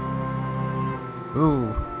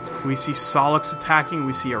 Ooh. We see Solix attacking,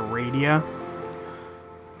 we see Aradia.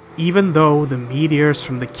 Even though the meteors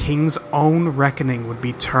from the king's own reckoning would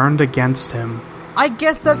be turned against him. I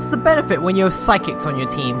guess that's the benefit when you have psychics on your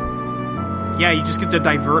team. Yeah, you just get to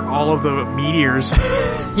divert all of the meteors.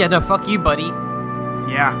 Yeah, no, fuck you, buddy.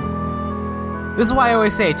 Yeah. This is why I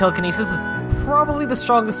always say telekinesis is probably the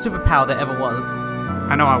strongest superpower that ever was.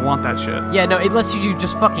 I know, I want that shit. Yeah, no, it lets you do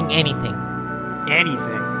just fucking anything.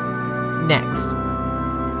 Anything. Next.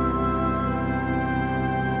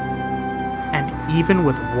 And even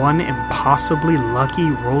with one impossibly lucky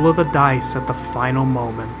roll of the dice at the final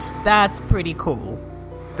moment. That's pretty cool.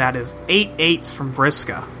 That is 8 8s from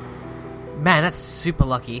Vriska. Man, that's super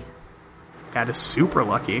lucky. That is super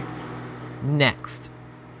lucky. Next.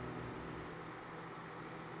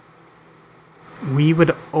 We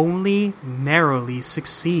would only narrowly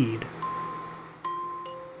succeed.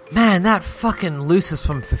 Man, that fucking Lucis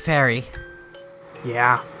from Feferi.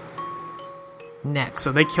 Yeah. Next.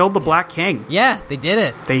 So they killed the Black King. Yeah, they did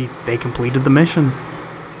it. They completed the mission.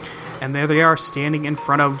 And there they are, standing in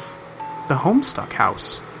front of the Homestuck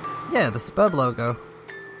house. Yeah, the Spub logo.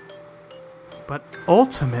 But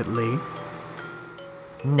ultimately...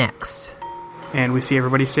 Next. And we see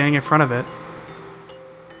everybody standing in front of it.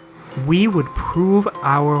 We would prove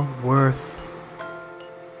our worth.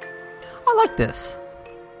 I like this.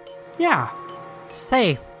 Yeah. Just,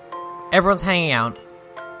 hey, everyone's hanging out.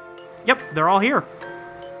 Yep, they're all here.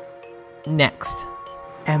 Next.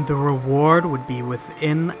 And the reward would be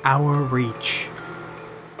within our reach.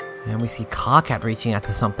 And we see Karkat reaching out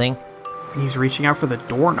to something. He's reaching out for the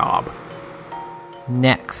doorknob.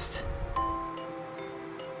 Next.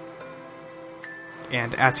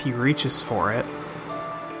 And as he reaches for it,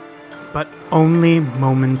 but only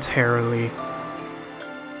momentarily,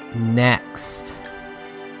 Next.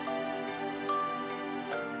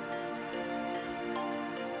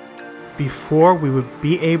 before we would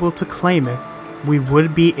be able to claim it, we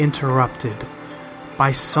would be interrupted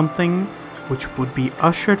by something which would be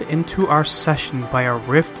ushered into our session by a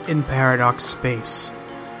rift in Paradox space.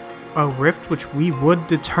 A rift which we would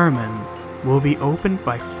determine will be opened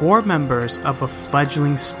by 4 members of a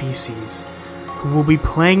fledgling species who will be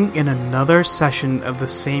playing in another session of the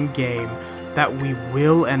same game that we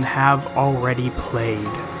will and have already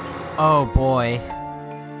played. Oh boy.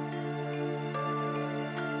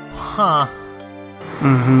 Huh.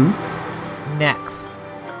 Next.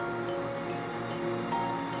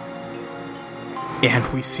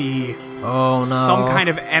 And we see Oh no. some kind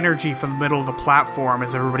of energy from the middle of the platform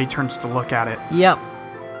as everybody turns to look at it. Yep.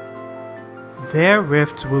 Their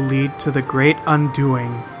rift will lead to the great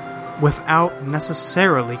undoing without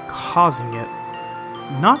necessarily causing it.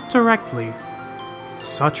 Not directly.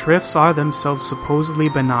 Such rifts are themselves supposedly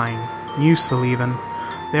benign, useful even.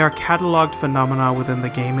 They are catalogued phenomena within the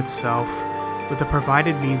game itself, with the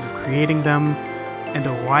provided means of creating them, and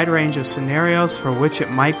a wide range of scenarios for which it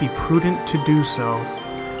might be prudent to do so.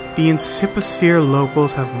 The Inciposphere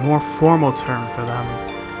locals have more formal term for them.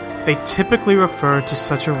 They typically refer to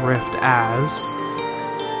such a rift as...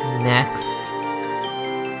 Next.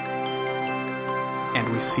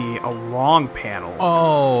 And we see a long panel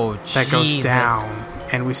Oh, that goes Jesus. down,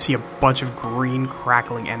 and we see a bunch of green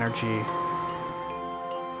crackling energy.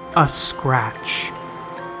 A scratch.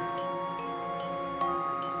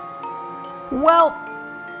 Well,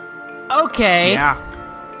 okay. Yeah.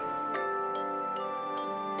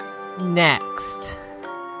 Next.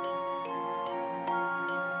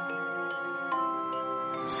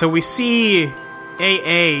 So we see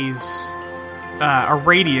AA's,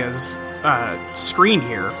 Aradia's, screen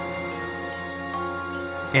here.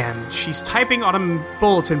 And she's typing on a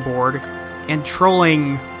bulletin board and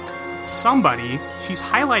trolling somebody. She's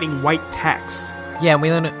highlighting white text. Yeah, and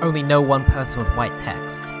we only know one person with white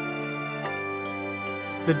text.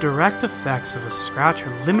 The direct effects of a scratch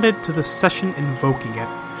are limited to the session invoking it.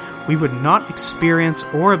 We would not experience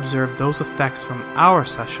or observe those effects from our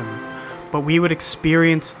session, but we would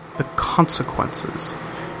experience the consequences.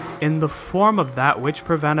 In the form of that which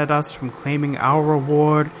prevented us from claiming our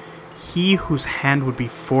reward, he whose hand would be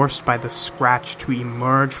forced by the scratch to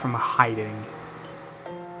emerge from hiding.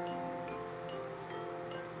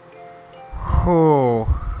 Whew.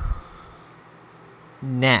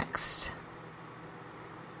 Next.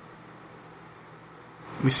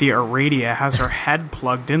 We see Aradia has her head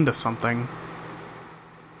plugged into something.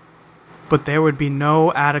 But there would be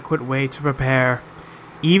no adequate way to prepare,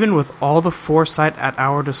 even with all the foresight at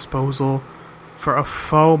our disposal, for a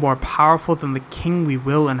foe more powerful than the king we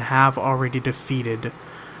will and have already defeated,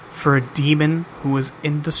 for a demon who is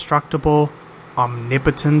indestructible,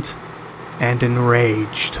 omnipotent, and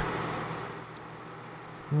enraged.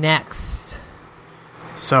 Next.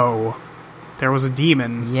 So, there was a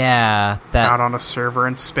demon Yeah, that... out on a server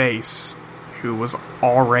in space who was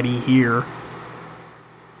already here.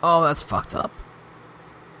 Oh, that's fucked up.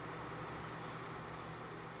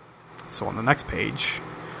 So on the next page,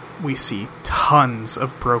 we see tons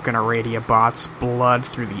of broken Aradia bots, blood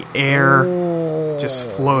through the air, just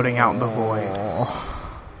floating out in the void.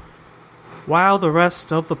 While the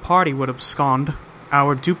rest of the party would abscond,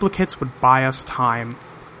 our duplicates would buy us time.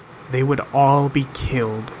 They would all be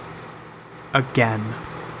killed. Again.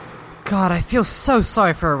 God, I feel so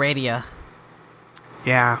sorry for Aradia.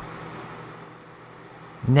 Yeah.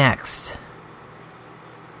 Next.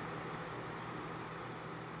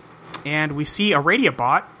 And we see a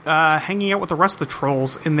Radiabot hanging out with the rest of the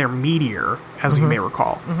trolls in their meteor, as you may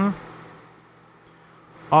recall.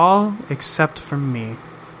 All except for me.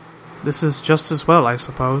 This is just as well, I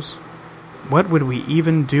suppose. What would we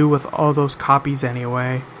even do with all those copies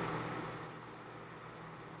anyway?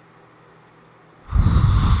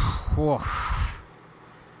 Woof.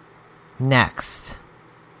 Next.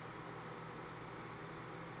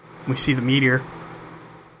 We see the meteor.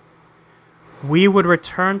 We would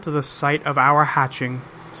return to the site of our hatching,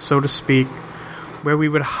 so to speak, where we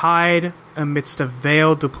would hide amidst a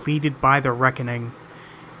veil depleted by the reckoning,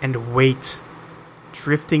 and wait,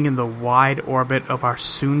 drifting in the wide orbit of our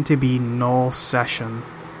soon-to-be null session.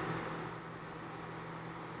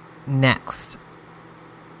 Next.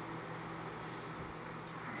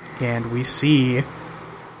 And we see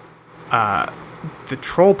the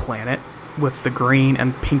troll planet with the green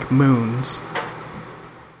and pink moons,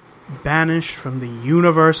 banished from the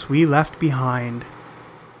universe we left behind.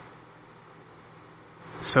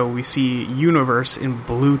 So we see universe in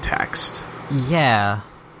blue text. Yeah.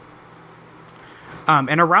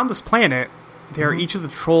 And around this planet, there are each of the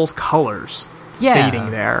trolls' colors Yeah.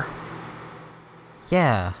 fading there.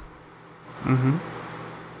 Yeah. Mm-hmm.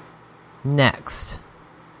 Next.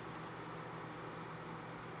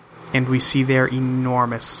 And we see their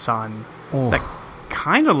enormous sun. Ooh. That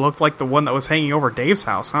kind of looked like the one that was hanging over Dave's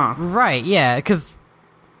house, huh? Right, yeah,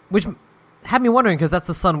 which had me wondering, because that's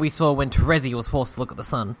the sun we saw when Terezi was forced to look at the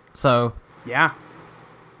sun. So, Yeah.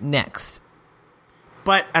 next.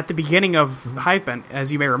 But at the beginning of Hivebent,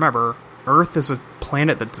 as you may remember, Earth is a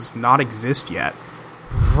planet that does not exist yet.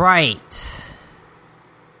 Right.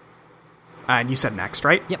 And you said next,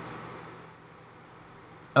 right? Yep.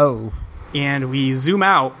 Oh. And we zoom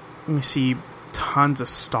out, and we see tons of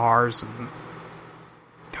stars and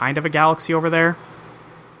kind of a galaxy over there.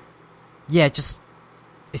 Yeah, it's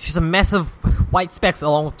just a mess of white specks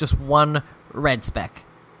along with just one red speck.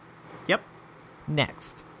 Yep.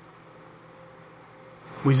 Next.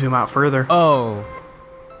 We zoom out further. Oh.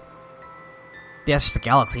 Yeah, it's just a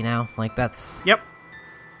galaxy now. Like, that's... Yep.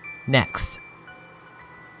 Next.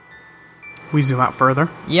 We zoom out further.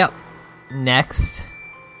 Yep. Next.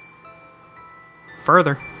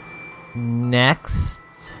 Further. Next.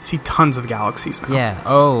 See tons of galaxies now. Yeah.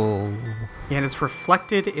 Oh. And it's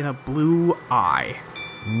reflected in a blue eye.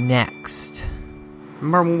 Next.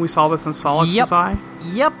 Remember when we saw this in Solix's Yep. eye?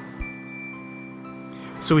 Yep.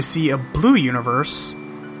 So we see a blue universe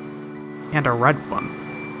and a red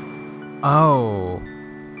one. Oh.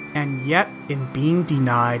 And yet, in being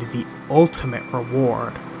denied the ultimate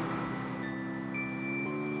reward.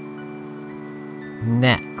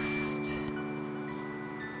 Next.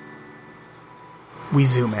 We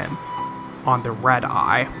zoom in on the red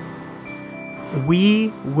eye.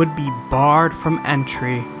 We would be barred from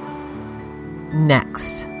entry.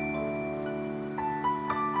 Next.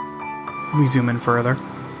 We zoom in further.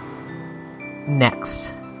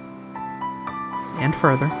 Next. And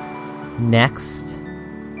further. Next.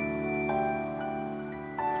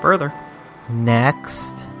 Further.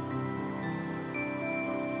 Next.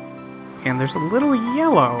 And there's a little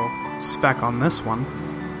yellow speck on this one.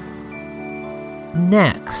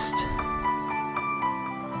 Next.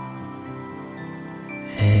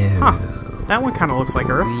 Huh. That one kind of looks like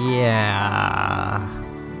Earth. Yeah.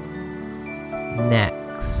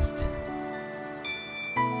 Next.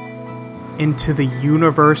 Into the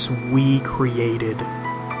universe we created.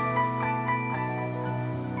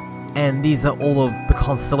 And these are all of the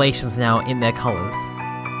constellations now in their colors.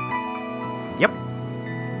 Yep.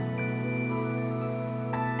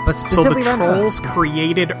 But So the specifically around trolls Earth.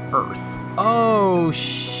 created Earth. Oh,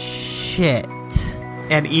 shit.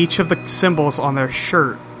 And each of the symbols on their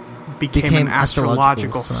shirt became an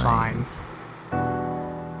astrological sign. signs.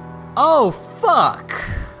 Oh, fuck.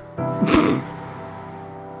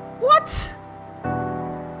 What?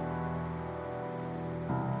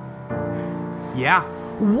 Yeah.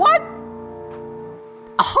 What?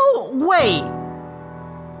 Oh, wait.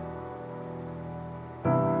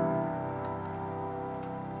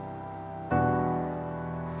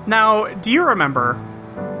 Now, do you remember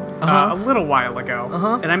a little while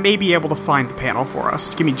ago, and I may be able to find the panel for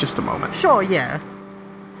us. Give me just a moment. Sure, yeah.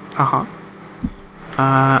 Uh-huh.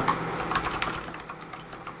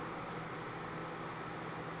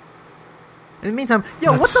 In the meantime,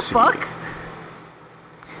 yo, what Let's the see. fuck?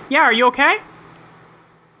 Yeah, are you okay?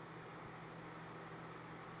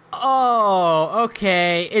 Oh,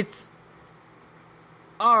 okay. It's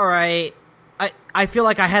alright. I feel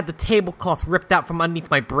like I had the tablecloth ripped out from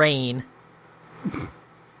underneath my brain.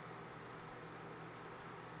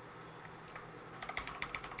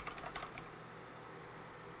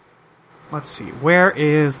 Let's see. Where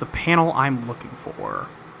is the panel I'm looking for?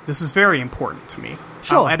 This is very important to me.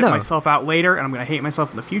 Sure, I'll edit no. myself out later, and I'm going to hate myself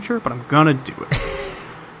in the future, but I'm going to do it.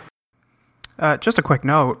 Just a quick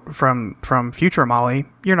note from future Molly.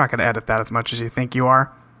 You're not going to edit that as much as you think you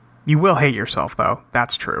are. You will hate yourself, though.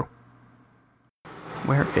 That's true.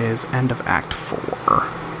 Where is end of Act 4?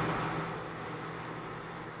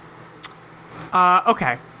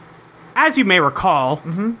 Okay. As you may recall,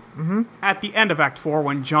 at the end of Act 4,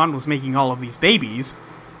 when John was making all of these babies,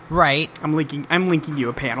 Right. I'm linking you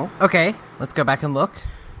a panel. Okay, let's go back and look.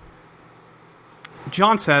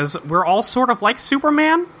 John says, we're all sort of like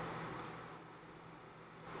Superman?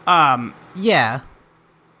 Yeah.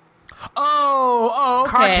 Oh,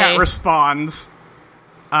 okay. Karkat responds,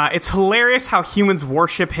 it's hilarious how humans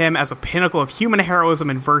worship him as a pinnacle of human heroism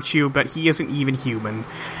and virtue, but he isn't even human.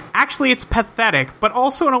 Actually, it's pathetic, but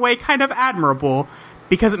also in a way kind of admirable,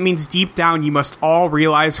 because it means deep down you must all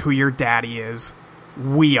realize who your daddy is.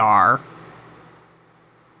 We are.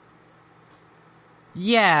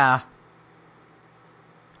 Yeah.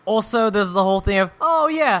 Also, there's the whole thing of, oh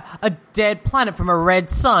yeah, a dead planet from a red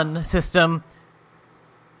sun system.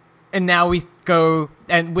 And now we go,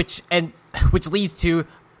 which leads to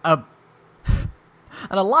an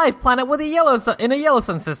alive planet with a yellow sun, in a yellow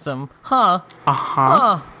sun system, huh?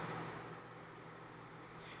 Uh-huh.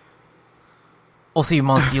 Also, you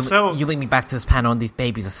monster, So- you link me back to this panel, and these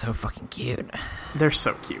babies are so fucking cute. They're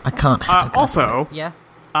so cute. I can't. Also, yeah.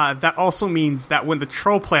 that also means that when the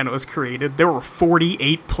Troll Planet was created, there were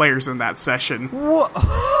 48 players in that session. Whoa.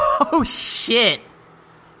 Oh shit!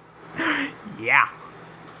 Yeah.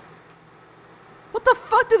 What the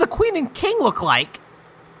fuck do the Queen and King look like?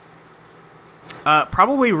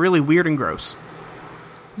 Probably really weird and gross.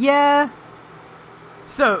 Yeah.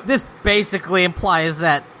 So, this basically implies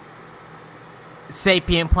that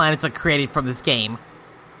sapient planets are created from this game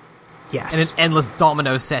Yes. in an endless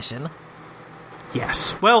domino session.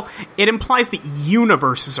 Yes. Well, it implies that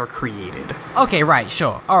universes are created. Okay, right,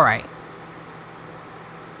 sure, alright.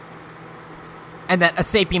 And that a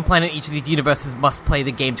sapient planet in each of these universes must play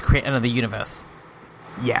the game to create another universe.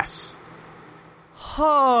 Yes.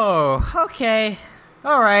 Oh, okay.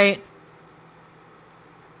 Alright.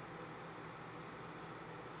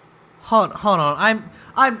 Hold on.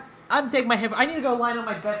 I'm taking my head. I need to go lie on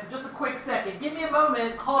my bed for just a quick second. Give me a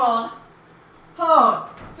moment. Hold on.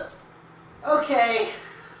 Okay.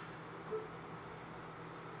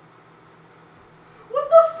 What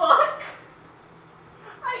the fuck?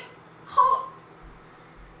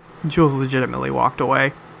 Jules legitimately walked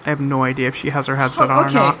away. I have no idea if she has her headset on or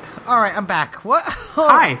Okay. not. Alright, I'm back. What?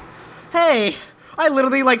 Hi. Hey. I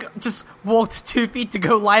literally, just walked 2 feet to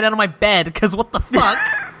go lie down on my bed, because what the fuck?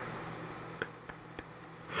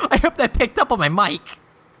 I hope that picked up on my mic.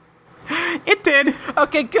 It did.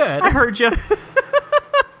 Okay, good. I heard you.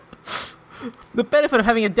 The benefit of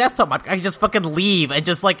having a desktop mic, I can just fucking leave and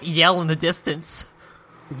just, yell in the distance.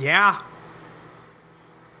 Yeah.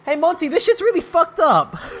 Hey, Monty, this shit's really fucked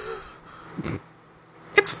up.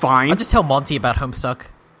 It's fine. I'll just tell Monty about Homestuck.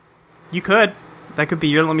 You could. That could be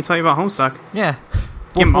your Let Me Tell You About Homestuck. Yeah.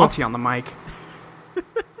 Get Monty on the mic.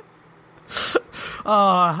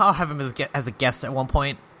 I'll have him as a guest at one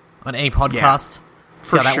point on any podcast. See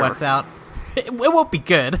for how that sure. works out. It won't be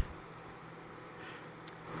good.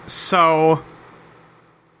 So,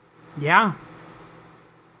 yeah.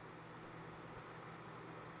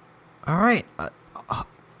 All right.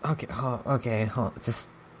 Okay. Hold on. Just.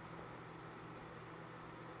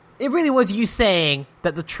 It really was you saying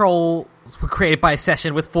that the trolls were created by a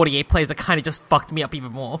session with 48 players that kind of just fucked me up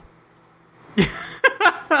even more.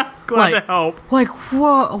 Glad to help.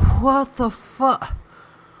 What the fuck?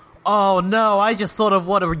 Oh no, I just thought of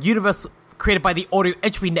what a universe created by the Audio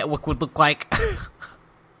Entropy Network would look like.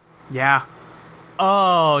 Yeah.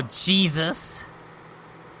 Oh, Jesus.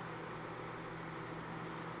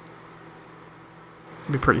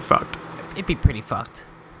 It'd be pretty fucked. It'd be pretty fucked.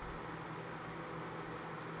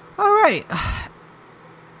 Alright.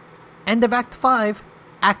 End of Act 5.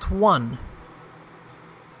 Act 1.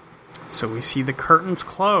 So we see the curtains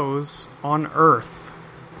close on Earth,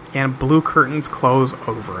 and blue curtains close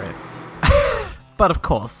over it. But of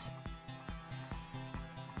course.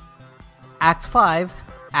 Act 5.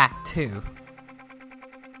 Act 2.